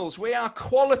professionals. We are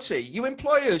quality. You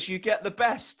employers, you get the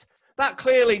best. That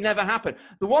clearly never happened.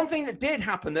 The one thing that did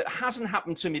happen that hasn't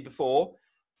happened to me before,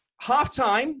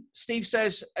 half-time, Steve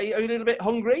says, are you a little bit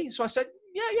hungry? So I said,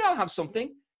 yeah, I'll have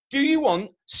something. Do you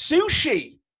want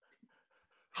sushi?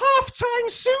 Half-time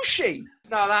sushi.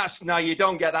 No, you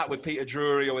don't get that with Peter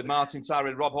Drury or with Martin Tyler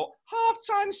and Rob Hutt.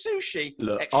 Half-time sushi.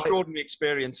 Look, extraordinary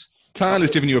experience.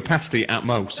 Tyler's given you a pasty at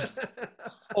most.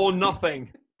 Or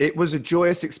nothing. It was a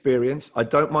joyous experience. I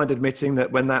don't mind admitting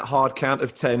that when that hard count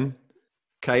of 10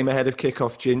 came ahead of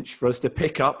kickoff, Chinch, for us to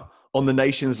pick up on the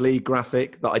Nations League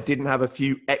graphic, that I didn't have a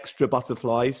few extra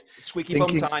butterflies. Squeaky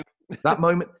bum time. That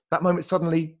moment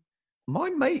suddenly, my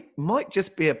mate might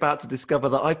just be about to discover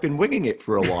that I've been winging it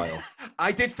for a while.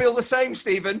 I did feel the same,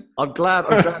 Stephen. I'm glad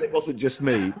it wasn't just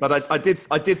me. But I did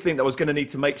think that I was going to need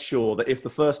to make sure that if the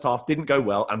first half didn't go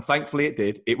well, and thankfully it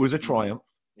did, it was a triumph.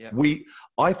 Yeah.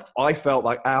 I felt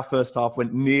like our first half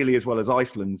went nearly as well as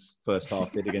Iceland's first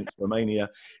half did against Romania.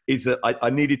 Is that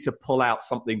I needed to pull out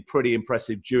something pretty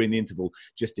impressive during the interval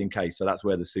just in case. So that's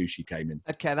where the sushi came in.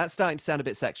 Okay, that's starting to sound a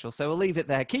bit sexual, so we'll leave it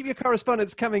there. Keep your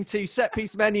correspondence coming to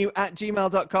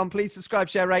setpiecemenu@gmail.com. Please subscribe,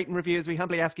 share, rate and review as we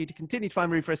humbly ask you to continue to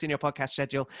find room for us in your podcast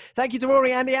schedule. Thank you to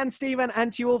Rory, Andy and Stephen,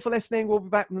 and to you all for listening. We'll be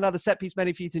back with another Set Piece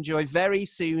Menu for you to enjoy very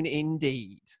soon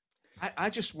indeed.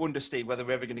 I just wonder, Steve, whether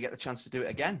we're ever going to get the chance to do it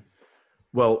again.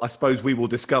 Well, I suppose we will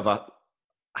discover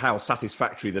how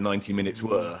satisfactory the 90 minutes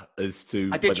were as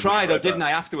to... I did try, though, didn't I,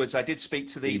 afterwards? I did speak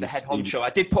to the head honcho. I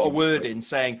did put a word in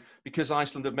saying, because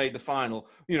Iceland have made the final,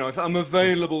 you know, if I'm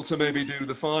available to maybe do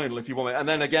the final if you want me. And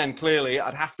then again, clearly,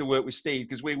 I'd have to work with Steve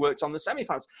because we worked on the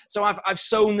semi-finals. So I've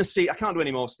sown the seed. I can't do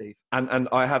any more, Steve. And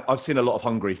I've seen a lot of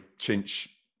hungry Chinch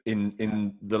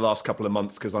in the last couple of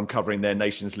months because I'm covering their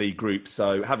Nations League group.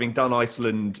 So having done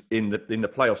Iceland in the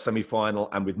playoff semi-final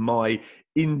and with my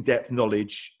in-depth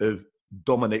knowledge of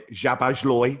Dominic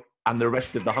Jabajloy and the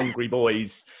rest of the hungry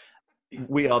boys,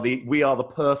 we are the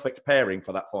perfect pairing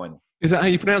for that final. Is that how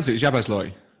you pronounce it,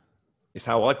 Jabajloy? It's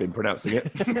how I've been pronouncing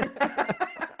it.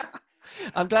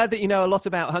 I'm glad that you know a lot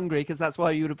about Hungary because that's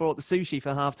why you would have brought the sushi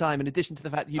for half time, in addition to the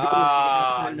fact that you'd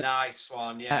nice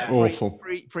one, yeah. Awful.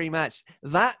 Pre-match.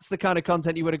 That's the kind of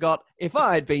content you would have got if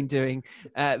I had been doing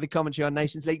the commentary on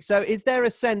Nations League. So is there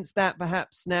a sense that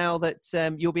perhaps now that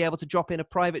you'll be able to drop in a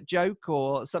private joke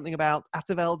or something about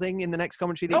Attevelding in the next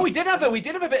commentary? Oh, we did have a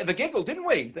bit of a giggle, didn't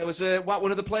we? There was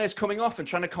one of the players coming off and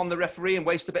trying to con the referee and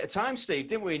waste a bit of time, Steve,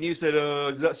 didn't we? And you said,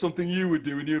 is that something you would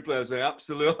do when you play? I was like,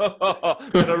 absolutely.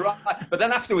 But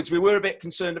then afterwards, we were a bit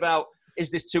concerned about, is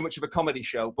this too much of a comedy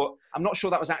show? But I'm not sure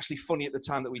that was actually funny at the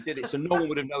time that we did it, so no one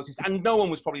would have noticed, and no one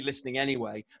was probably listening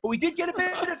anyway. But we did get a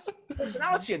bit of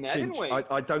personality in there, didn't we?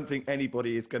 I don't think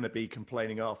anybody is going to be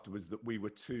complaining afterwards that we were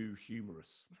too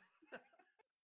humorous.